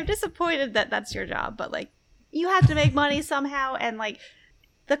 I'm disappointed that that's your job, but you have to make money somehow, and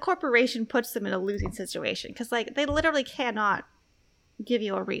the corporation puts them in a losing situation because they literally cannot give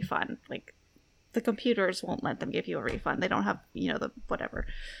you a refund. The computers won't let them give you a refund. They don't have the whatever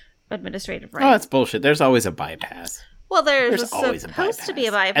administrative rights. Oh, that's bullshit. There's always a bypass. Well, there's always supposed to be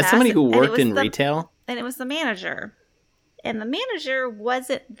a bypass. As somebody who worked in retail, and it was the manager, and the manager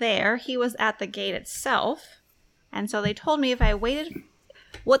wasn't there. He was at the gate itself. And so they told me if I waited,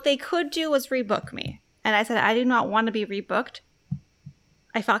 what they could do was rebook me. And I said, I do not want to be rebooked.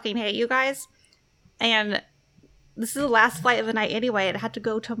 I fucking hate you guys. And this is the last flight of the night anyway. It had to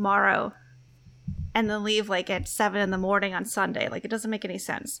go tomorrow and then leave at 7 in the morning on Sunday. It doesn't make any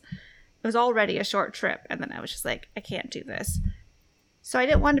sense. It was already a short trip. And then I was just like, I can't do this. So I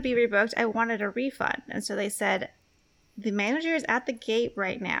didn't want to be rebooked. I wanted a refund. And so they said, the manager is at the gate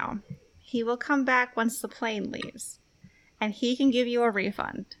right now. He will come back once the plane leaves, and he can give you a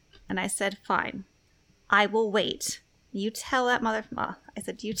refund. And I said, fine, I will wait. You tell that motherfucker. I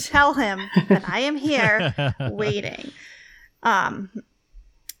said, you tell him that I am here waiting. And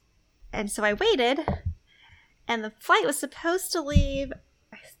so I waited, and the flight was supposed to leave,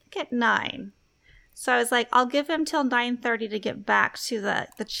 I think, at 9. So I was like, I'll give him till 9:30 to get back to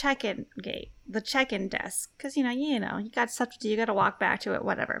the check-in gate, the check-in desk. Because, you got stuff to do. You got to walk back to it,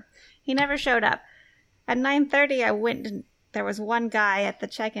 whatever. He never showed up. At 9:30, I went and there was one guy at the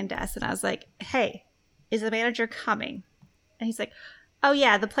check-in desk. And I was like, hey, is the manager coming? And he's like, oh,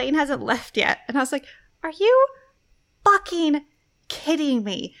 yeah, the plane hasn't left yet. And I was like, are you fucking kidding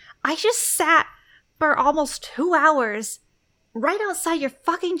me? I just sat for almost 2 hours right outside your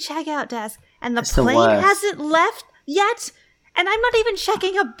fucking checkout desk. And the plane hasn't left yet, and I'm not even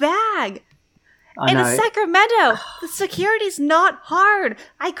checking a bag. I in know. Sacramento. The security's not hard.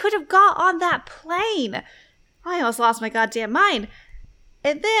 I could have got on that plane. I almost lost my goddamn mind.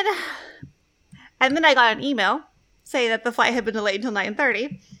 And then I got an email saying that the flight had been delayed until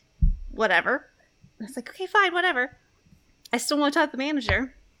 9:30. Whatever. I was like, okay, fine, whatever. I still want to talk to the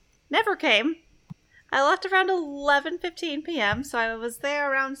manager. Never came. I left around 11:15 p.m., so I was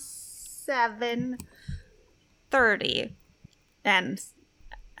there around 7:30. And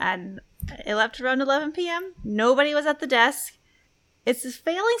I left around 11 p.m. Nobody was at the desk. It's this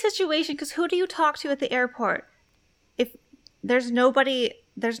failing situation because who do you talk to at the airport? If there's nobody,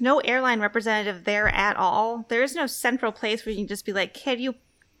 there's no airline representative there at all. There is no central place where you can just be like, can you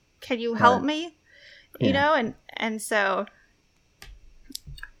help me? You Yeah. know, and so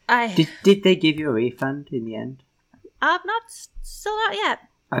Did they give you a refund in the end? still not yet.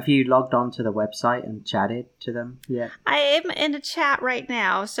 Have you logged on to the website and chatted to them yet? I am in a chat right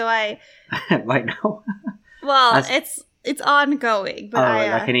now, so Right now? it's ongoing, but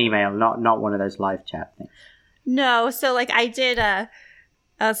like an email, not one of those live chat things. no. So like I did a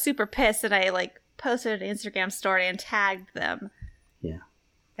super piss, and I like posted an Instagram story and tagged them. Yeah.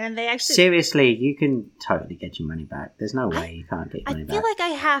 And they actually Seriously, you can totally get your money back. There's no way you can't get your I money feel back. like I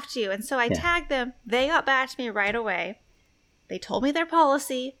have to, and so I tagged them. They got back to me right away. They told me their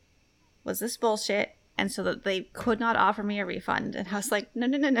policy was this bullshit, and so that they could not offer me a refund. And I was like,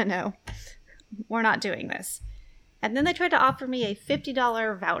 no, we're not doing this. And then they tried to offer me a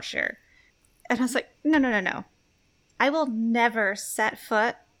 $50 voucher, and I was like, no. I will never set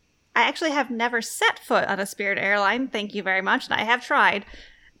foot. I actually have never set foot on a Spirit airline. Thank you very much, and I have tried.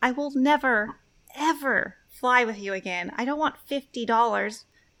 I will never, ever fly with you again. I don't want $50.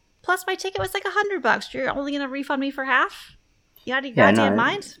 Plus, my ticket was like $100. You're only going to refund me for half? You out of your goddamn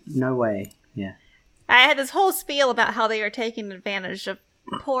mind? No way. Yeah. I had this whole spiel about how they are taking advantage of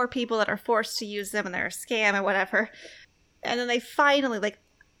poor people that are forced to use them and they're a scam or whatever. And then they finally,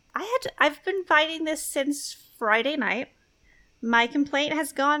 I've been fighting this since Friday night. My complaint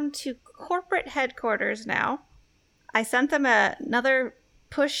has gone to corporate headquarters now. I sent them another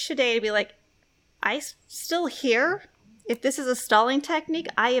push today to be like, I'm still here. If this is a stalling technique,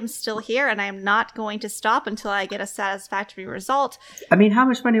 I am still here, and I am not going to stop until I get a satisfactory result. I mean, how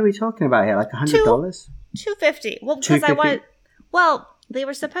much money are we talking about here? Like $100? $250. Well, because $250? They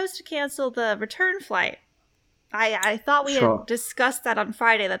were supposed to cancel the return flight. I thought we Sure. had discussed that on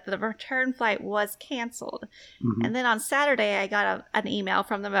Friday, that the return flight was canceled. Mhm. And then on Saturday, I got an email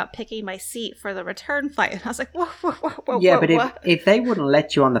from them about picking my seat for the return flight. And I was like, whoa, Yeah, but if they wouldn't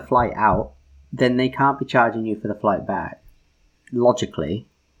let you on the flight out, then they can't be charging you for the flight back. Logically.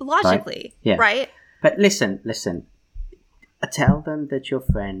 Logically, Yeah. right? But listen. Tell them that your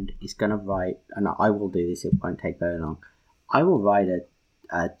friend is going to write, and I will do this, it won't take very long. I will write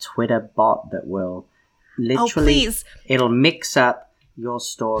a Twitter bot that will literally, please. it'll mix up your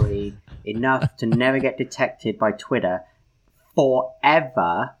story enough to never get detected by Twitter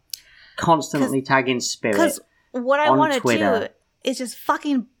forever, constantly tagging Spirit. Because what I on want to Twitter. do is just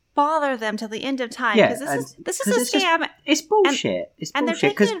fucking bother them till the end of time. Yeah, Because this and- is 'cause a scam. It's bullshit. It's And they're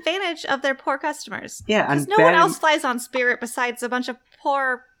bullshit. taking advantage of their poor customers. Yeah, Because and no one bearing- else flies on Spirit besides a bunch of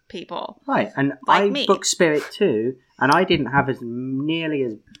poor people. Right, and Like I me. booked Spirit too, and I didn't have as nearly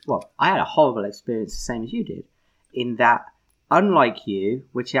as well. I had a horrible experience, the same as you did, in that, unlike you,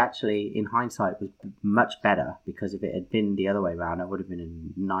 which actually in hindsight was much better, because if it had been the other way around, it would have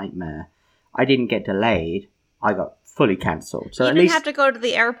been a nightmare. I didn't get delayed; I got fully cancelled. So You at didn't least, have to go to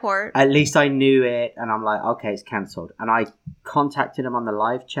the airport. at least I knew it, and I'm like, okay, it's cancelled. And I contacted them on the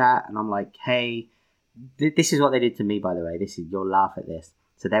live chat, and I'm like, hey, this is what they did to me, by the way. You'll laugh at this.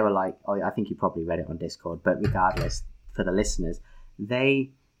 So they were like, oh, I think you probably read it on Discord, but regardless, for the listeners, they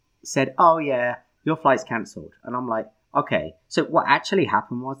said, oh yeah, your flight's cancelled. And I'm like, okay. So what actually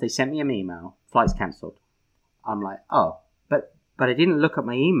happened was they sent me an email, flight's cancelled. I'm like, oh, but I didn't look at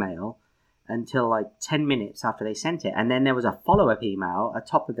my email until like 10 minutes after they sent it. And then there was a follow-up email at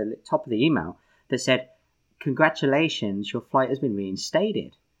top of the email that said, congratulations, your flight has been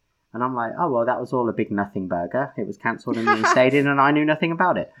reinstated. And I'm like, oh, well, that was all a big nothing burger. It was cancelled and reinstated, and I knew nothing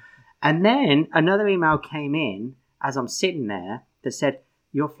about it. And then another email came in as I'm sitting there that said,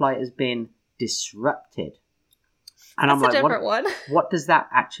 your flight has been disrupted. And That's I'm like, a different one. what does that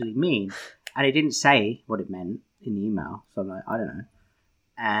actually mean? And it didn't say what it meant in the email. So I'm like, I don't know.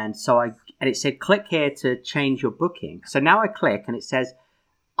 And it said, click here to change your booking. So now I click and it says,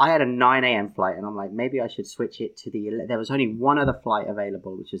 I had a 9 a.m. flight, and I'm like, maybe I should switch it to there was only one other flight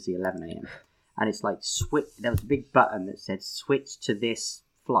available, which was the 11 a.m. And it's like, there was a big button that said, switch to this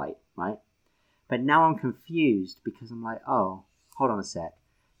flight, right? But now I'm confused because I'm like, oh, hold on a sec.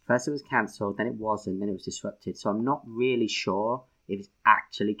 First it was cancelled, then it wasn't, then it was disrupted. So I'm not really sure if it's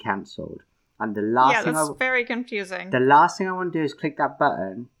actually cancelled. And the last thing that's very confusing. the last thing I want to do is click that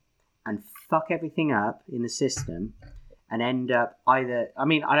button and fuck everything up in the system and end up either... I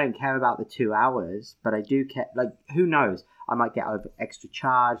mean, I don't care about the 2 hours, but I do care... Like, who knows? I might get over extra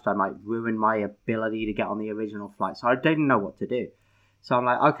charged. I might ruin my ability to get on the original flight. So I didn't know what to do. So I'm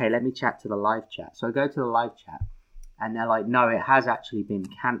like, okay, let me chat to the live chat. So I go to the live chat and they're like, no, it has actually been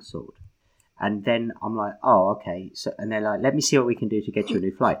cancelled. And then I'm like, oh, okay. So, and they're like, let me see what we can do to get you a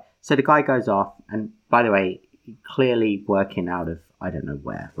new flight. So the guy goes off, and by the way, clearly working out of, I don't know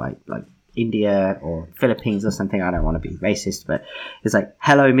where, right? Like India or Philippines or something. I don't want to be racist, but it's like,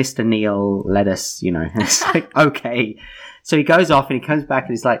 hello, Mr. Neil, let us, you know. And it's like, okay. So he goes off and he comes back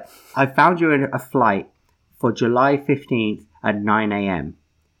and he's like, I found you a flight for July 15th at 9 a.m.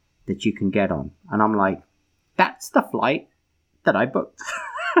 that you can get on. And I'm like, that's the flight that I booked.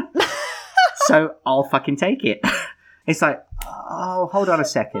 So I'll fucking take it. It's like, oh, hold on a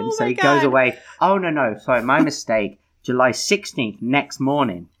second. Oh so he my goes God. away. Oh, no. Sorry, my mistake. July 16th, next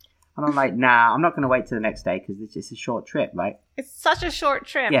morning. And I'm like, nah, I'm not going to wait till the next day because it's just a short trip, right? It's such a short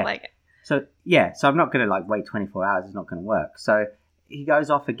trip. Yeah. Like, So, so I'm not going to like wait 24 hours. It's not going to work. So he goes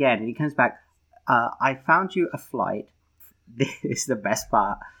off again and he comes back. I found you a flight. This is the best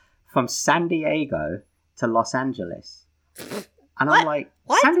part. From San Diego to Los Angeles. And I'm like,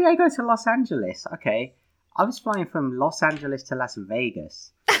 What? San Diego to Los Angeles? Okay. I was flying from Los Angeles to Las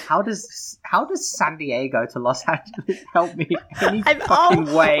Vegas. How does San Diego to Los Angeles help me any I'm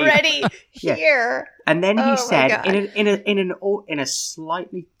fucking way? already Yeah. here. And then Oh he my said, God. in a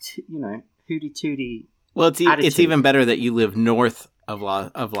slightly, hooty tooty. Well, it's attitude. even better that you live north of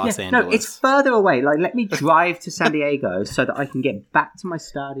Los Angeles. No, it's further away. Like, let me drive to San Diego so that I can get back to my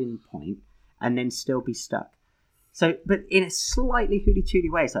starting point and then still be stuck. So, but in a slightly hooty tooty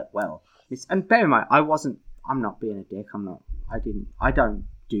way, it's like, well, and bear in mind, I'm not being a dick. I don't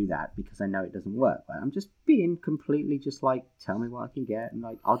do that because I know it doesn't work. Right? I'm just being completely just like, tell me what I can get, and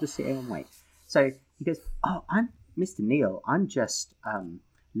like, I'll just sit here and wait. So he goes, oh, I'm Mr. Neil. I'm just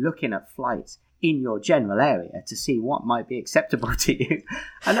looking at flights in your general area to see what might be acceptable to you.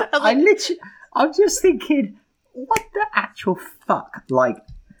 And I'm just thinking, what the actual fuck? Like,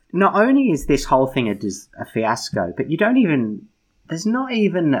 not only is this whole thing a fiasco, but there's not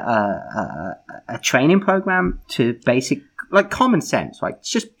even a training program to basic, like, common sense, like, it's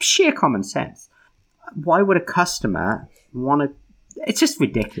just sheer common sense. Why would a customer want to, it's just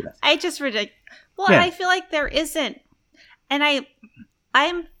ridiculous. Well, Yeah. I feel like there isn't, and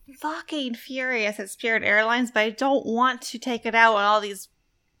I'm fucking furious at Spirit Airlines, but I don't want to take it out on all these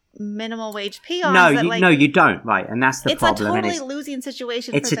minimal wage peons. No, you don't, right? And that's the it's problem. a and totally losing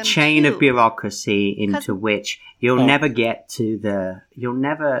situation. it's for a them chain too. of bureaucracy into 'Cause- which you'll never get to you'll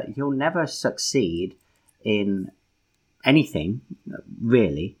never succeed in anything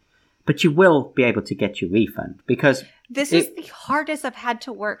really, but you will be able to get your refund because This is the hardest I've had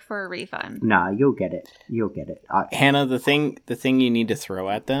to work for a refund. you'll get it. Hannah, the thing you need to throw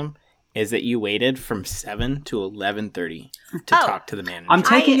at them is that you waited from 7 to 11:30 to Oh. talk to the manager. I'm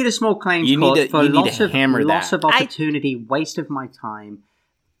taking you to small claims You need court to- for you need loss to of hammer loss that. of opportunity, waste of my time,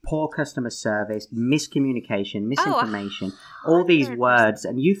 poor customer service, miscommunication, misinformation, all these 100%. words,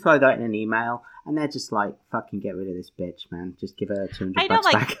 and you throw that in an email, and they're just like, "Fucking get rid of this bitch, man! Just give her $200 I know,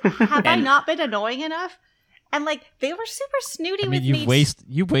 like, back." have I And- not been annoying enough? And like, they were super snooty I mean, with me.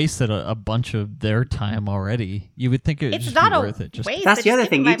 you wasted a bunch of their time already. You would think it would It's just not be a worth it. Just waste. That's They the just other give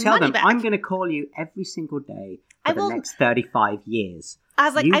thing. me You my tell money them, back. "I'm going to call you every single day I for the will- next 35 years." I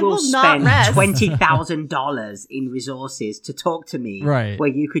was like, you I will will not spend rest. $20,000 in resources to talk to me, Right. where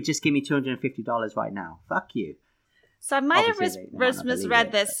you could just give me $250 right now. Fuck you. So I might have Obviously, they might not believe misread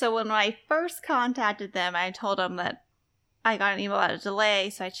it, this. So when I first contacted them, I told them that I got an email about a delay.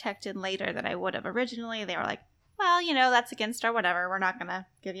 So I checked in later that I would have originally. They were like, well, that's against our whatever. We're not going to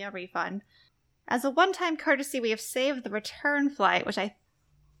give you a refund. As a one-time courtesy, we have saved the return flight, which I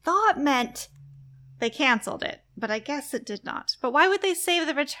thought meant they canceled it. But I guess it did not. But why would they save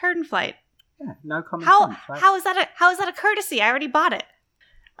the return flight? Yeah, no common How sense, right? how is that a courtesy? I already bought it.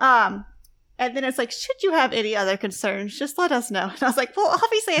 And then it's like, should you have any other concerns, just let us know. And I was like, well,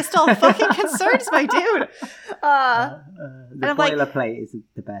 obviously I still have fucking concerns, my dude. The I'm like- boilerplate isn't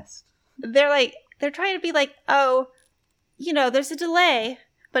the best. They're trying to be like, oh, there's a delay,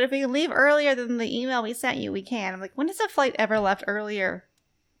 but if we can leave earlier than the email we sent you, we can. I'm like, when has a flight ever left earlier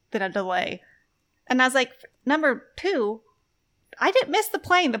than a delay? And I was like, number 2, I didn't miss the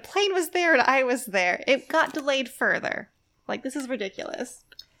plane. The plane was there and I was there. It got delayed further. Like, this is ridiculous.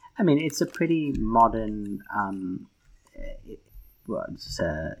 I mean, it's a pretty modern,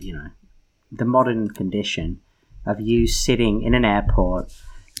 the modern condition of you sitting in an airport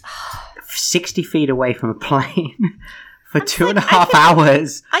 60 feet away from a plane for 2.5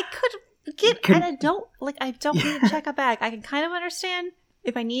 hours. I could get, and I don't need to check a bag. I can kind of understand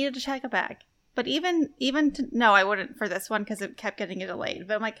if I needed to check a bag. But no, I wouldn't for this one because it kept getting delayed.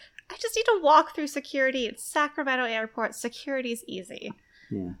 But I'm like, I just need to walk through security at Sacramento Airport. Security's easy.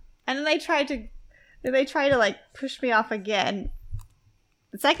 Yeah. And then they tried to like push me off again.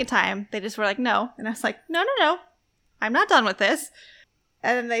 The second time, they just were like, no. And I was like, no. I'm not done with this.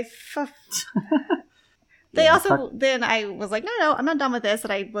 And then then I was like, no, I'm not done with this.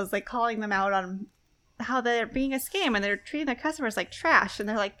 And I was like calling them out on how they're being a scam and they're treating their customers like trash. And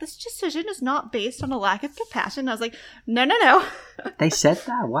they're like, this decision is not based on a lack of compassion. And I was like, no. They said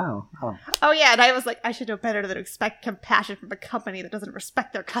that? Wow. Oh, yeah. And I was like, I should know better than to expect compassion from a company that doesn't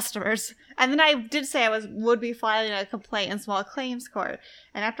respect their customers. And then I did say I would be filing a complaint in small claims court.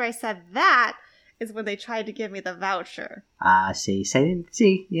 And after I said that is when they tried to give me the voucher. See,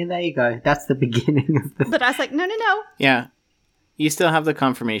 yeah, there you go. That's the beginning of the... But I was like, no. Yeah. You still have the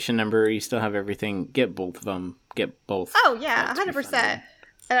confirmation number. You still have everything. Get both of them. Get both. Oh, yeah, 100%. And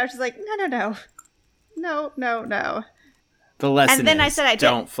I was just like, no. The lesson and then is, I said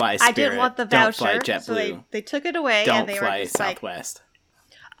don't fly Spirit. I didn't want the voucher. Don't fly JetBlue. So they took it away. Don't and they fly were just Southwest.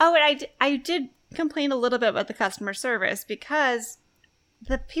 Like, oh, and I did complain a little bit about the customer service because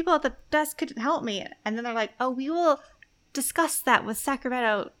the people at the desk couldn't help me. And then they're like, oh, we will discuss that with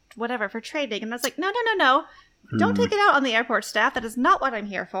Sacramento, whatever, for trading. And I was like, no. Don't take it out on the airport staff. That is not what I'm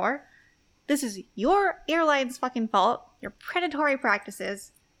here for. This is your airline's fucking fault. Your predatory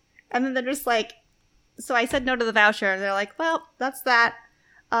practices. And then they're just like, so I said no to the voucher. And they're like, well, that's that.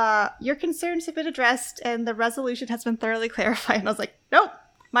 Your concerns have been addressed and the resolution has been thoroughly clarified. And I was like, nope,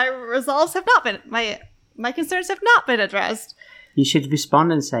 my resolves have not been, my concerns have not been addressed. You should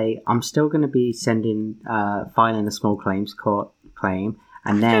respond and say, I'm still going to be filing a small claims court claim.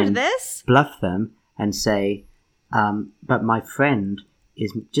 And After then this? Bluff them and say, but my friend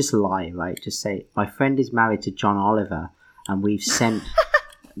is, just lie, right? Just say, my friend is married to John Oliver and we chatted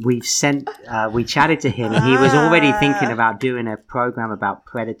to him and he was already thinking about doing a program about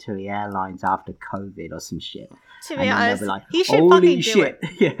predatory airlines after COVID or some shit. To be honest, like, he should fucking do it.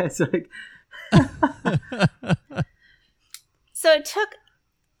 Yeah, it's like... So it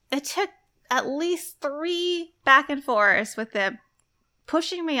took at least 3 back and forths with them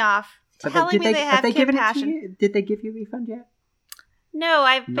pushing me off, telling me they have compassion. Did they give you a refund yet? No,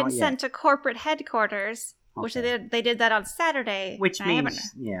 I've Not been yet. sent to corporate headquarters, which Okay. they did that on Saturday. Which and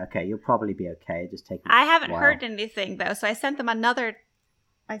means, yeah, okay, you'll probably be okay. Just take. I haven't heard anything though, so I sent them another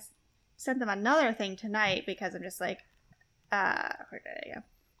thing tonight because I'm just like, where did I go?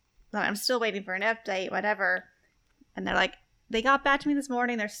 I'm still waiting for an update, whatever. And they're like, they got back to me this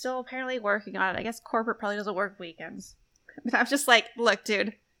morning. They're still apparently working on it. I guess corporate probably doesn't work weekends. But I'm just like, look,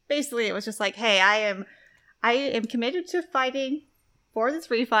 dude. Basically, it was just like, hey, I am committed to fighting for this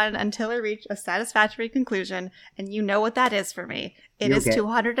refund until I reach a satisfactory conclusion, and you know what that is for me. It is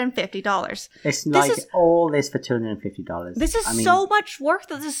 $250. It's like all this for $250. This is so much work.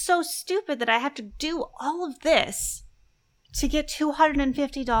 This is so stupid that I have to do all of this to get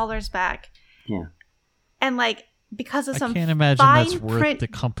 $250 back. Yeah. And like, because of some I can't imagine fine that's worth print. the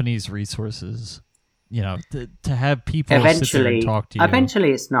company's resources. You know, to have people sit there Eventually, and talk to you.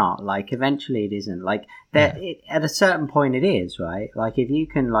 eventually it's not. Like, eventually it isn't. Like, at a certain point it is, right? Like, if you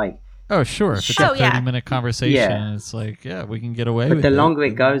can, like... Oh, sure. If it's a 30-minute conversation, it's like, yeah, we can get away with it. But the longer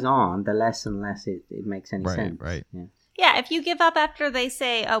it goes on, the less and less it makes any sense. Right. Yeah, if you give up after they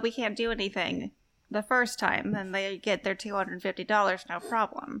say, oh, we can't do anything the first time, then they get their $250, no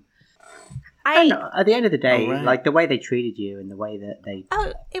problem. I know. At the end of the day, like, the way they treated you and the way that they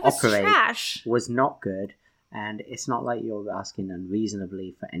it was operate trash. was not good. And it's not like you're asking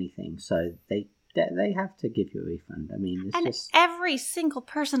unreasonably for anything. So they have to give you a refund. I mean, it's just... every single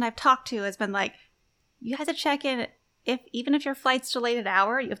person I've talked to has been like, you have to check in, even if your flight's delayed an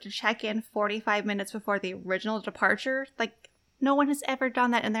hour, you have to check in 45 minutes before the original departure. Like, no one has ever done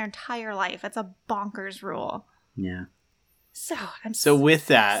that in their entire life. It's a bonkers rule. Yeah. So with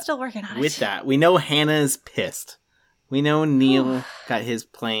that, still working on it. With that, we know Hannah's pissed. We know Neil got his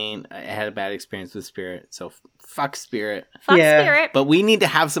plane, had a bad experience with Spirit. So fuck Spirit. Fuck Spirit. But we need to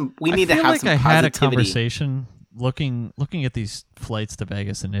have some. We need to have some I positivity. had a conversation looking at these flights to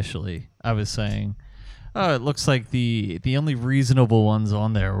Vegas initially. I was saying, oh, it looks like the only reasonable ones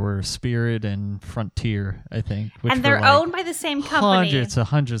on there were Spirit and Frontier, I think. Which and they're were like owned by the same company.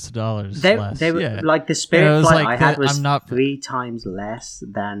 hundreds of dollars They less. were like the Spirit flight like I had was I'm not 3 times less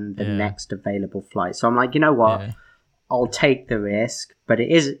than the next available flight. So I'm like, you know what? Yeah. I'll take the risk, but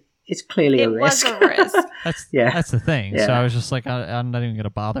it's clearly a risk. It was a risk. That's the thing. Yeah. So I was just like, I'm not even going to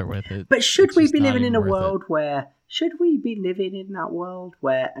bother with it. But should It's we just be not living even in a worth it. world where... Should we be living in that world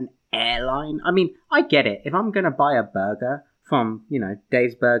where an airline... I mean, I get it. If I'm going to buy a burger from,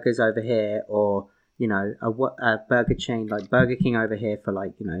 Dave's Burgers over here or, a burger chain like Burger King over here for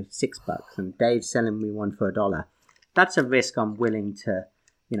like, $6 and Dave's selling me one for $1, that's a risk I'm willing to,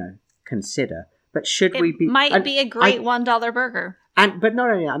 consider. But should we be... It might be a great $1 burger. But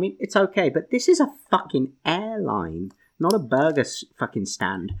not only that, I mean, it's okay, but this is a fucking airline, not a burger fucking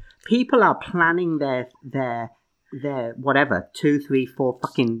stand. People are planning their whatever, 2, 3, 4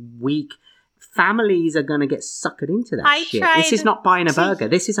 fucking week. Families are going to get suckered into that shit. This is not buying a burger.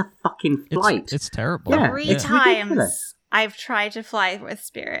 This is a fucking flight. It's terrible. Yeah. 3 It's times ridiculous. I've tried to fly with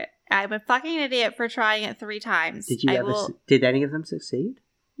Spirit. I'm a fucking idiot for trying it 3 times. Did any of them succeed?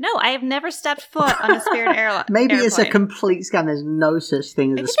 No, I have never stepped foot on a Spirit airline. Maybe it's a complete scam. There's no such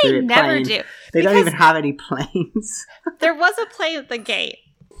thing as Maybe a Spirit they never plane. do. They don't Because even have any planes. there was a plane at the gate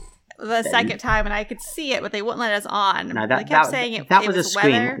the second time, and I could see it, but they wouldn't let us on. No, they kept saying it was a was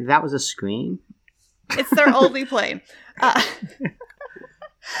screen. weather. That was a screen. It's their only plane.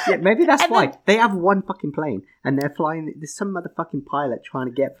 Yeah, maybe that's And why. then- They have one fucking plane, and they're flying. There's some motherfucking pilot trying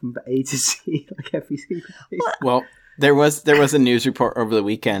to get from A to C like every single day. Well, there was a news report over the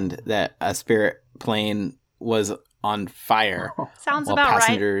weekend that a Spirit plane was on fire Sounds while about right.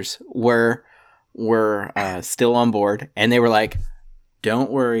 passengers were still on board, and they were like,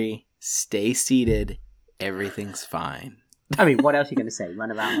 "Don't worry, stay seated, everything's fine." I mean, what else are you going to say?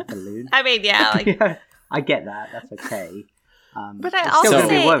 Run around like a loon? I mean, yeah, like Yeah, I get that. That's okay. But I I'm also still going to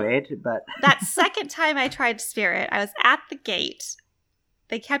be say- worried, but that second time I tried Spirit, I was at the gate.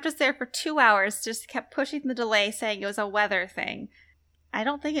 They kept us there for 2 hours, just kept pushing the delay, saying it was a weather thing. I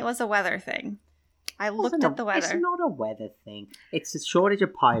don't think it was a weather thing. I looked at the It's weather. not a weather thing. It's a shortage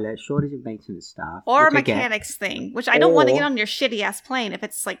of pilots, shortage of maintenance staff. Or a which I get. mechanics thing, which I don't want to Or- get on your shitty ass plane if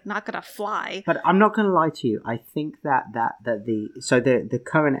it's like not gonna fly. But I'm not going to lie to you. I think that the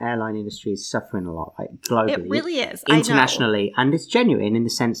current airline industry is suffering a lot, like globally. It really is. I know. Internationally, and it's genuine in the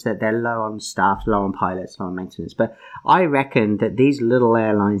sense that they're low on staff, low on pilots, low on maintenance. But I reckon that these little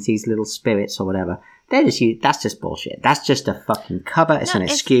airlines, these little spirits or whatever, that's just bullshit. That's just a fucking cover. It's an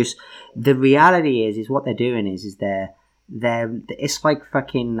excuse. The reality is what they're doing is they're it's like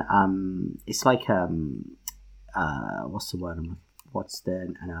fucking it's like what's the word? What's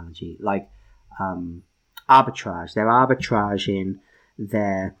the analogy? Like arbitrage. They're arbitraging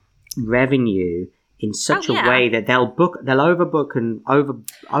their revenue in such a way that they'll overbook and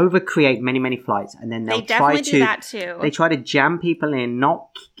over create many flights, and then they'll They definitely try do that too. They try to jam people in, not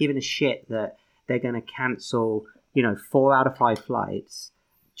giving a shit that they're going to cancel 4 out of 5 flights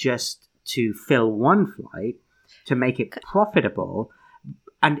just to fill one flight to make it profitable,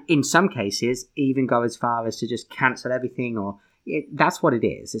 and in some cases even go as far as to just cancel everything. That's what it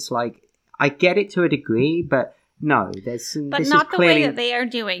is. It's like, I get it to a degree, but no, But this not is the clearly, way that they are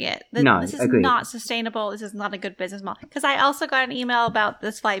doing it. No, this is agreed. not sustainable. This is not a good business model. Because I also got an email about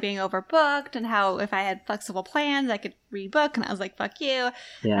this flight being overbooked and how if I had flexible plans, I could rebook. And I was like, fuck you.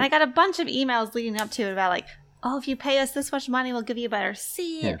 Yeah. And I got a bunch of emails leading up to it about like, oh, if you pay us this much money, we'll give you a better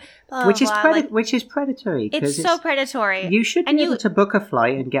seat. Yeah. Blah, which is blah, blah. Like, which is predatory. 'cause it's so predatory. You should And be able to book a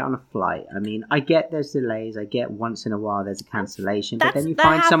flight and get on a flight. I mean, I get there's delays. I get once in a while there's a cancellation, but then you that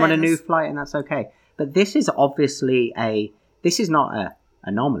find someone a new happens. flight, and that's okay. But this is obviously this is not a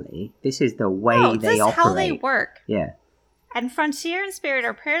anomaly. This is the way No, they this is operate. how they work. Yeah. And Frontier and Spirit are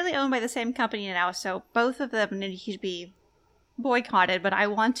apparently owned by the same company now, so both of them need to be boycotted. But I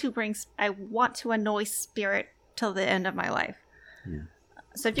want to annoy Spirit till the end of my life. Yeah.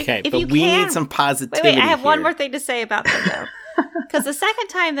 So if you, Okay, if but you we can, need some positivity. wait, I have one here. more thing to say about them though, because the second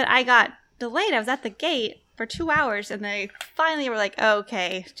time that I got delayed, I was at the gate for 2 hours, and they finally were like, oh,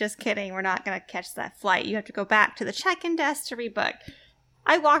 "Okay, just kidding, we're not gonna catch that flight. You have to go back to the check-in desk to rebook."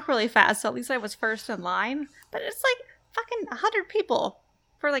 I walk really fast, so at least I was first in line. But it's like fucking 100 people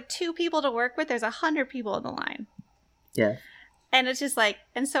for like 2 people to work with. There's 100 people in the line. Yeah. And it's just like,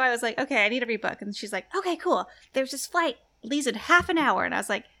 and so I was like, okay, I need to rebook. And she's like, okay, cool. There's this flight leaves in half an hour. And I was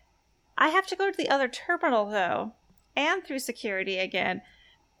like, I have to go to the other terminal though, and through security again,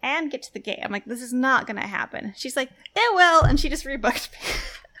 and get to the gate. I'm like, this is not going to happen. She's like, it will. And she just rebooked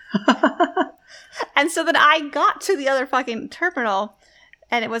me. And so then I got to the other fucking terminal,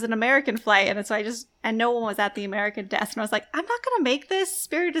 and it was an American flight. And so and no one was at the American desk. And I was like, I'm not going to make this.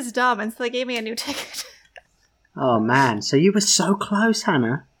 Spirit is dumb. And so they gave me a new ticket. Oh man, so you were so close,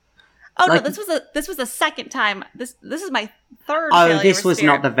 Hannah. Oh Like- no, this was the second time. This is my third. Oh, failure this with was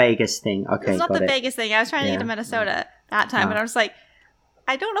Spirit. not the Vegas thing. Okay, This is not got the it. Vegas thing. I was trying to get to Yeah. Minnesota. that time, No. and I was like,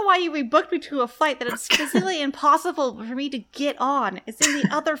 I don't know why you rebooked me to a flight that it's physically impossible for me to get on. It's in the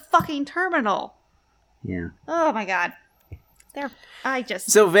other fucking terminal. Yeah. Oh my god.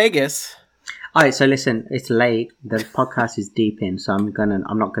 So Vegas. All right, so listen, it's late. The podcast is deep in, so I'm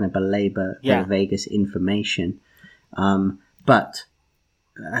not gonna belabor the Vegas information. But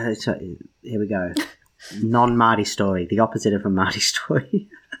so here we go. Non-Marty story, the opposite of a Marty story.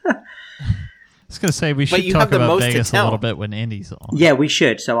 I was gonna say we should you talk have the about most to Vegas a tell. little bit when Andy's on. Yeah, we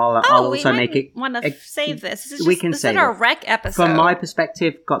should. So I'll also make it. Want to save this? This is we just, can this save is our it. rec episode. From my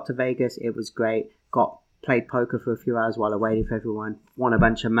perspective, got to Vegas. It was great. Played poker for a few hours while I waited for everyone. Won a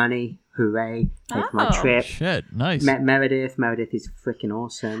bunch of money. Hooray! Paid for my Oh. trip. Shit, nice. Met Meredith. Meredith is freaking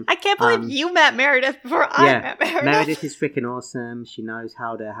awesome. I can't believe you met Meredith before I met Meredith. Meredith is freaking awesome. She knows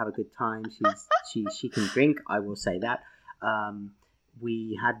how to have a good time. She can drink. I will say that.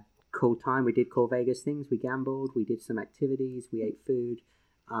 We had cool time. We did cool Vegas things. We gambled. We did some activities. We ate food.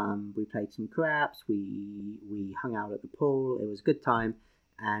 We played some craps. We hung out at the pool. It was a good time.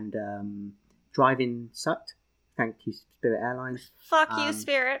 And driving sucked. Thank you, Spirit Airlines. Fuck you,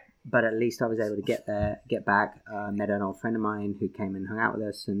 Spirit. But at least I was able to get back. Met an old friend of mine who came and hung out with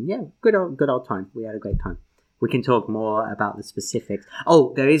us, and yeah, good old time. We had a great time. We can talk more about the specifics.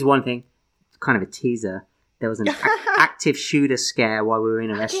 Oh, there is one thing, kind of a teaser. There was an active shooter scare while we were in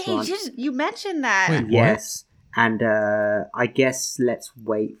a restaurant. You mentioned that. Wait, what? Yes, and I guess let's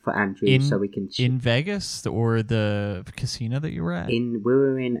wait for Andrew so we can. In Vegas or the casino that you were at? We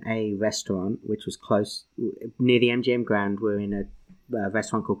were in a restaurant which was close near the MGM Grand. We were in a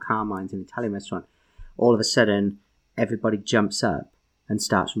restaurant called Carmine's, an Italian restaurant. All of a sudden, everybody jumps up and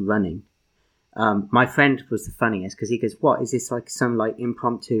starts running. My friend was the funniest because he goes, "What is this, like some like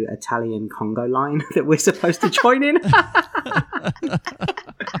impromptu Italian Congo line that we're supposed to join in?"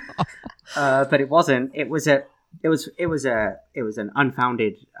 But it wasn't. It was an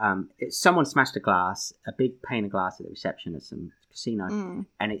unfounded. Someone smashed a glass, a big pane of glass at the reception at some casino,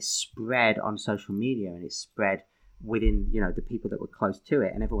 and it spread on social media, and it spread within the people that were close to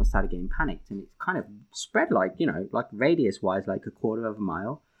it, and everyone started getting panicked, and it kind of spread like radius wise, like a quarter of a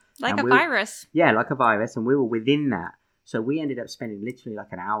mile. Like And a virus. Yeah, like a virus, and we were within that. So we ended up spending literally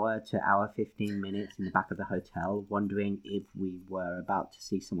like an hour to hour 15 minutes in the back of the hotel, wondering if we were about to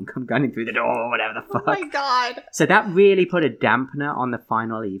see someone come gunning through the door or whatever the fuck. Oh my god. So that really put a dampener on the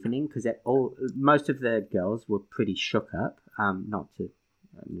final evening because most of the girls were pretty shook up.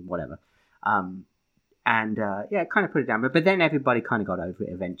 Whatever. It kind of put a dampener. But then everybody kind of got over it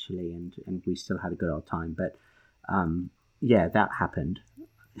eventually, and we still had a good old time. But that happened.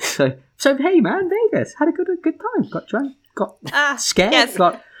 So hey man, Vegas had a good time. Got drunk, got scared, yes.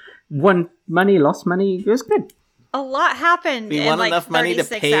 got won money, lost money. It was good. A lot happened We in want like enough money to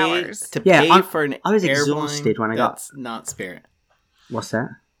 36 pay hours. for an I was airline exhausted when I got. that's not Spirit. What's that?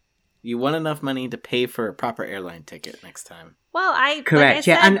 You want enough money to pay for a proper airline ticket next time. Well, Correct, like I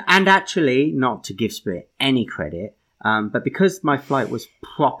said, and actually, not to give Spirit any credit, but because my flight was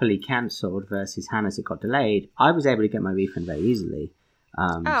properly cancelled versus Hannah's that got delayed, I was able to get my refund very easily.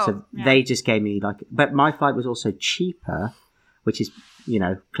 They just gave me but my flight was also cheaper, which is,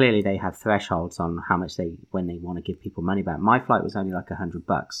 clearly they have thresholds on how much when they want to give people money back. My flight was only like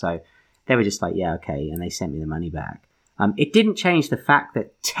 $100, so they were just like, yeah, okay, and they sent me the money back. It didn't change the fact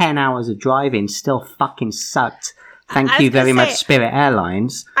that 10 hours of driving still fucking sucked. Thank you very much, Spirit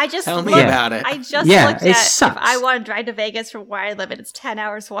Airlines. I just Tell looked, me about it. I just Yeah, looked it at sucks. if I want to drive to Vegas from where I live, and it's 10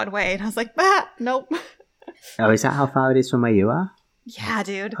 hours one way, and I was like, nope. Oh, is that how far it is from where you are? Yeah,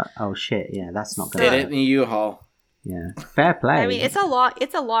 dude. Oh shit, yeah, that's not Did gonna. it in a U-Haul. Yeah, fair play. I mean, it's a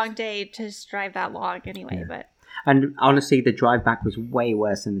long day to just drive that long anyway, but And honestly, the drive back was way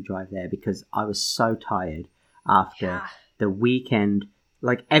worse than the drive there because I was so tired after the weekend.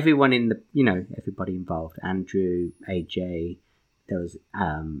 Like everyone in everybody involved, Andrew, AJ, there was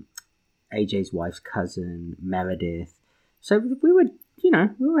AJ's wife's cousin, Meredith. So we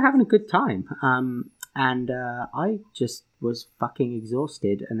were having a good time. And I just was fucking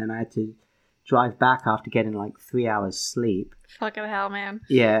exhausted, and then I had to drive back after getting like 3 hours sleep. fucking hell, man.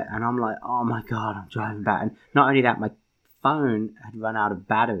 Yeah, and I'm like, oh my god, I'm driving back. And not only that, my phone had run out of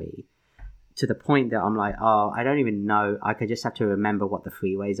battery to the point that I'm like, oh, I don't even know. I could just have to remember what the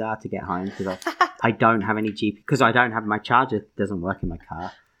freeways are to get home because I don't have any GPS, because I don't have my charger, doesn't work in my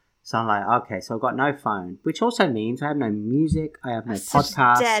car. So I'm like, okay, so I've got no phone, which also means I have no music, I have no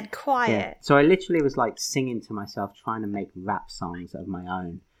podcast. Dead quiet. Yeah. So I literally was like singing to myself, trying to make rap songs of my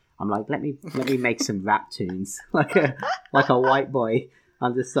own. I'm like, let me make some rap tunes, like a white boy.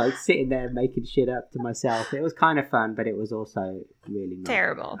 I'm just like sitting there making shit up to myself. It was kind of fun, but it was also really not.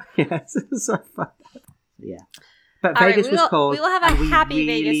 Terrible. Yes, it was so fun. Yeah. But All right, Vegas we was will- cool. we will have a and we happy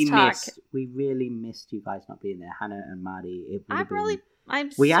really Vegas talk. We really missed you guys not being there, Hannah and Marty. It would have been. We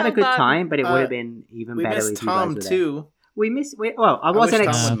We had a good bummed. time, but it would have been even We better missed if you guys Tom were there. too. Well, I wasn't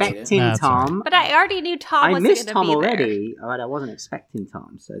wish Tom made it. expecting Nah, it's all right. Tom. But I already knew Tom I was missed going to Tom be already. All right, I wasn't expecting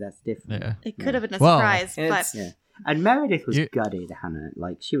Tom, so that's different. Yeah. there. It could have been a Well, surprise, but it's- Yeah. And Meredith was You- gutted, Hannah.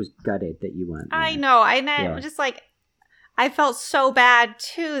 Like, she was gutted that you weren't there. I know. I know. Yeah. Just like I felt so bad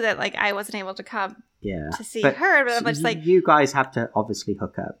too that like I wasn't able to come Yeah. to see But her. But I'm just like, you guys have to obviously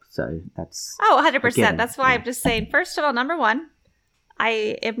hook up, so that's... oh, 100%. Again, That's why yeah. I'm just saying. First of all, number one,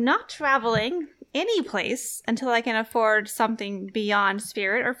 I am not traveling any place until I can afford something beyond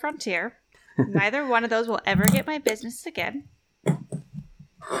Spirit or Frontier. Neither one of those will ever get my business again.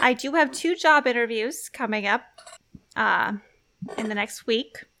 I do have 2 job interviews coming up in the next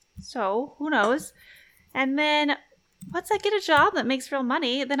week, so who knows? And then once I get a job that makes real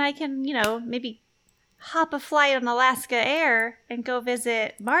money, then I can, maybe hop a flight on Alaska Air and go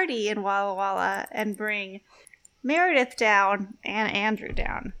visit Marty in Walla Walla and bring Meredith down and Andrew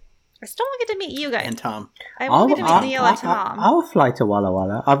down. I still won't get to meet you guys. And Tom. I won't get to meet Neil and Tom. I'll fly to Walla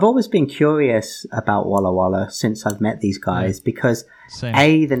Walla. I've always been curious about Walla Walla since I've met these guys because Same.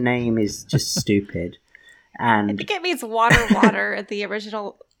 A, the name is just stupid, I and think it means water at the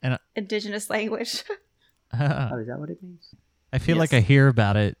original And indigenous language. oh, is that what it means? I feel like I hear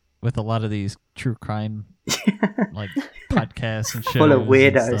about it with a lot of these true crime like podcasts and shows. Full of and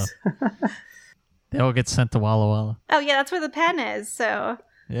weirdos. stuff. They all get sent to Walla Walla. Oh yeah, that's where the pen is. So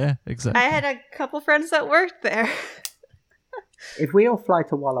Yeah, exactly. I had a couple friends that worked there. If we all fly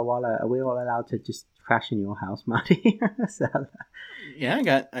to Walla Walla, are we all allowed to just crash in your house, Marty? So, Yeah,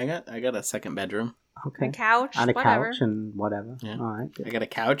 I got a second bedroom. okay. A couch, And a whatever. couch and whatever. Yeah. All right. I got a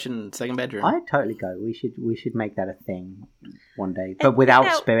couch and second bedroom. I'd totally go. We should make that a thing one day, but without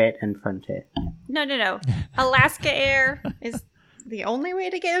no. Spirit and Frontier. No. Alaska Air is the only way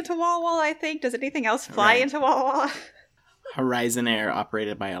to get into Walla Walla, I think. Does anything else fly Right. into Walla Walla? Horizon Air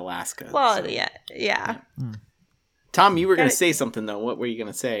operated by Alaska. Well, so- yeah. Tom, you were going Gotta- to say something though. What were you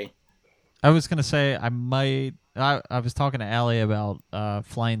going to say? I was gonna say I might. I was talking to Allie about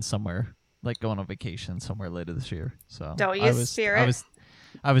flying somewhere, like going on vacation somewhere later this year. So Don't I use was, Spirit.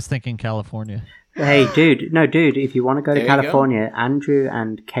 I was thinking California. Hey, dude, if you want to go to There you go. California, Andrew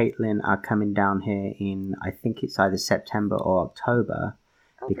and Caitlin are coming down here in, I think it's either September or October,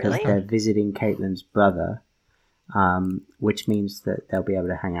 Oh, because really? they're visiting Caitlin's brother, which means that they'll be able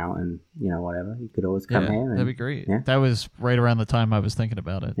to hang out and, whatever. You could always come Yeah, here. that'd And, be great. yeah. That was right around the time I was thinking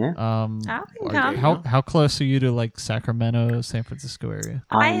about it. Yeah. I can come. How close are you to like Sacramento, San Francisco area?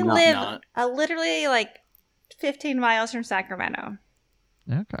 I I'm not- live not. literally like 15 miles from Sacramento.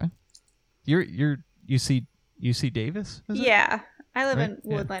 Okay. You're UC Davis? is it? Yeah, I live Right, in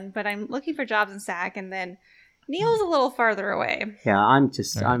yeah. Woodland, but I'm looking for jobs in Sac, and then Neil's a little farther away. Yeah, I'm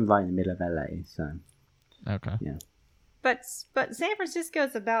Right. right in the middle of LA, so Okay. But San Francisco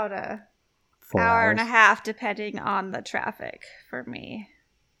is about a 4 hour hours. and a half, depending on the traffic for me.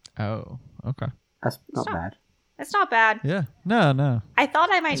 Oh, okay. That's not Stop. bad. It's not bad. Yeah. No. I thought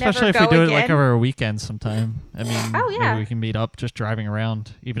I might Especially if never we go do again. it like over a weekend sometime. I mean, Oh, yeah. maybe we can meet up just driving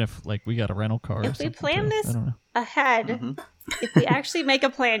around, even if like we got a rental car. or If we something, plan too. this- I don't know. Ahead, Mhm. if we actually make a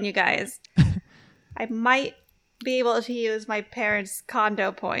plan, you guys, I might be able to use my parents'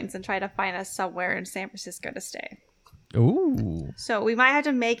 condo points and try to find us somewhere in San Francisco to stay. Ooh. So we might have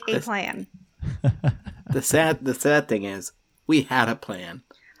to make a plan. The sad thing is, we had a plan.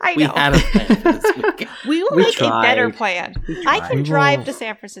 I We know. had a plan for this weekend. We will We make a better tried. plan. We I tried. can We drive will- to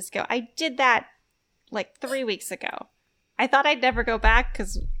San Francisco. I did that like 3 weeks ago. I thought I'd never go back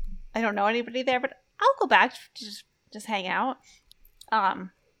because I don't know anybody there, but I'll go back to just hang out.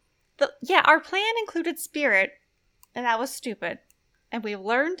 Our plan included Spirit, and that was stupid. And we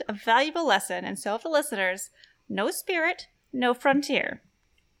learned a valuable lesson, and so have the listeners: no Spirit, no Frontier.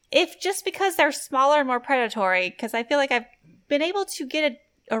 If just because they're smaller and more predatory, because I feel like I've been able to get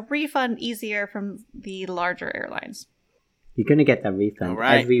a refund easier from the larger airlines. You're going to get that refund. All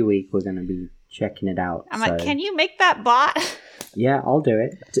right. Every week we're going to be checking it out. I'm so- like, can you make that bot? Yeah, I'll do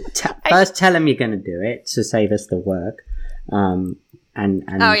it. First, tell them you're going to do it to save us the work. And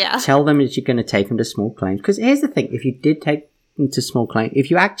Oh, yeah. tell them that you're going to take them to small claims. Because here's the thing. If you did take them to small claims, if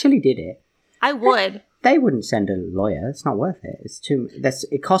you actually did it, I would. they wouldn't send a lawyer. It's not worth it.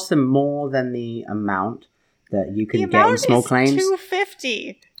 It costs them more than the amount that you The can get in amount small is claims.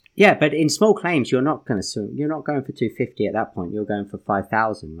 $250. Yeah, but in small claims, you're not going to sue. You're not going for $250 at that point. You're going for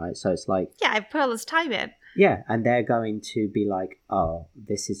 $5,000, right? So it's like, Yeah, I put all this time in. yeah, and they're going to be like, oh,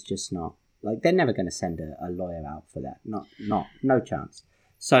 this is just not like they're never going to send a lawyer out for that. No chance.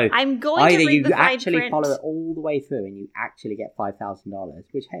 So I'm going either to read you the fine actually print. follow it all the way through and you actually get $5,000,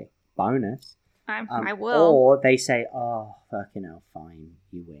 which, hey, bonus. I will. Or they say, oh, fucking hell, fine,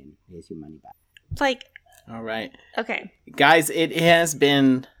 you win. Here's your money back. It's like, All right. okay. Guys, it has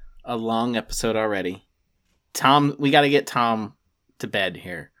been a long episode already. Tom, we got to get Tom to bed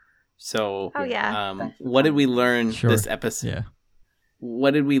here. So, Oh, yeah. what did we learn Sure. this episode? Yeah.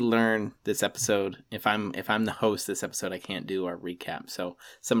 What did we learn this episode? If I'm the host this episode, I can't do our recap, so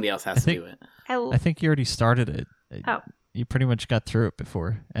somebody else has to do it. I think you already started it. Oh. You pretty much got through it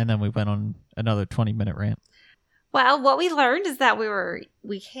before, and then we went on another 20-minute rant. Well, what we learned is that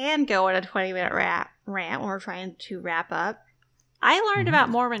we can go on a 20-minute rant when we're trying to wrap up. I learned about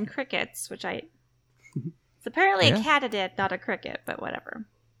Mormon crickets, which it's apparently a Yeah. katydid, not a cricket, but whatever.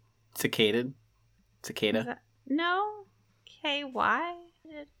 Cicada? Is that- no? KY?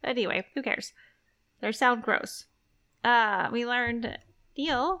 Anyway, who cares? They sound gross. We learned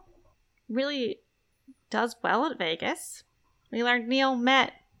Neil really does well at Vegas. We learned Neil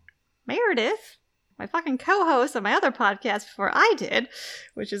met Meredith, my fucking co-host on my other podcast before I did,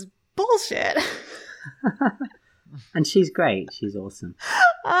 which is bullshit. And she's great. She's awesome.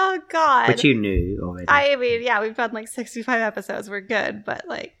 Oh, God. But you knew already. I mean, yeah, we've done like 65 episodes. We're good. But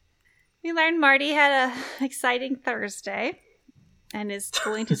like, we learned Marty had a exciting Thursday and is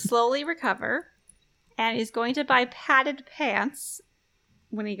going to slowly recover. And he's going to buy padded pants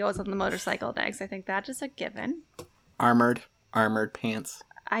when he goes on the motorcycle next. I think that is a given. Armored pants.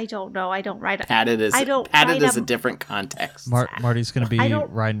 I don't know. I don't ride. Padded is I don't padded ride is a them. different context. Marty's going to be I don't-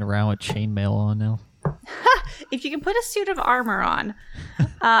 riding around with chainmail on now. If you can put a suit of armor on,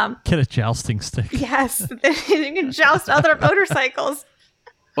 Get a jousting stick. yes, then you can joust other motorcycles.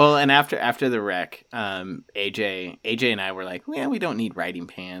 Well, and after the wreck, AJ and I were like, yeah, we don't need riding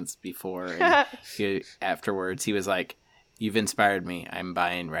pants before. And afterwards, he was like, "You've inspired me. I'm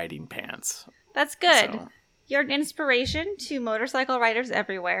buying riding pants." That's good. So, You're an inspiration to motorcycle riders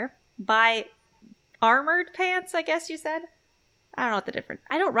everywhere. Buy armored pants, I guess you said. I don't know what the difference.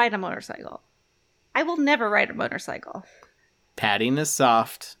 I don't ride a motorcycle. I will never ride a motorcycle. padding is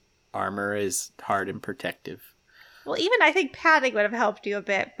soft, armor is hard and protective. Well, even I think padding would have helped you a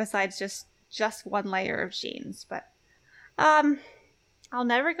bit besides just one layer of jeans. But I'll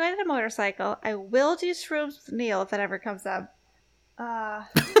never go on a motorcycle. I will do shrooms with Neil if that ever comes up.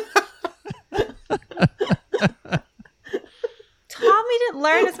 Tom, we didn't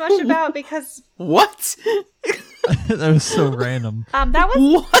learn as much about because What? That was so random. that was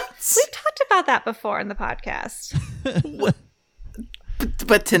What? we've talked about that before in the podcast. But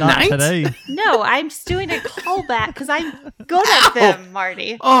Not tonight? today. No, I'm just doing a callback because I'm good at them,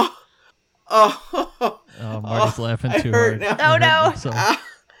 Marty. Oh. Oh, Marty's laughing I too hurt hard. now. Oh, no. So,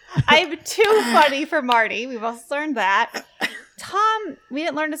 I'm too funny for Marty. We've also learned that. Tom, we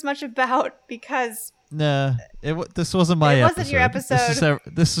didn't learn as much about because nah, this wasn't my It episode. wasn't your episode.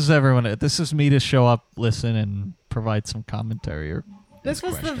 This is everyone. This is me to show up, listen, and provide some commentary or. This ask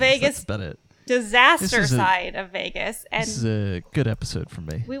was the questions. Vegas That's about it. disaster This is a- side of Vegas, This is and a good episode for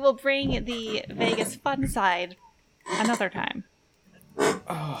me. we will bring the Vegas fun side another time.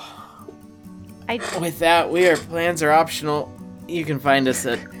 With that, plans are optional. You can find us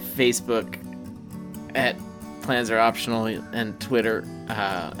at Facebook at Plans Are Optional and Twitter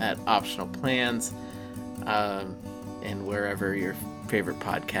at Optional Plans, and wherever your favorite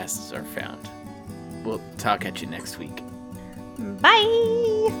podcasts are found. We'll talk at you next week.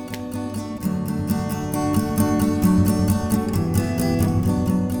 Bye!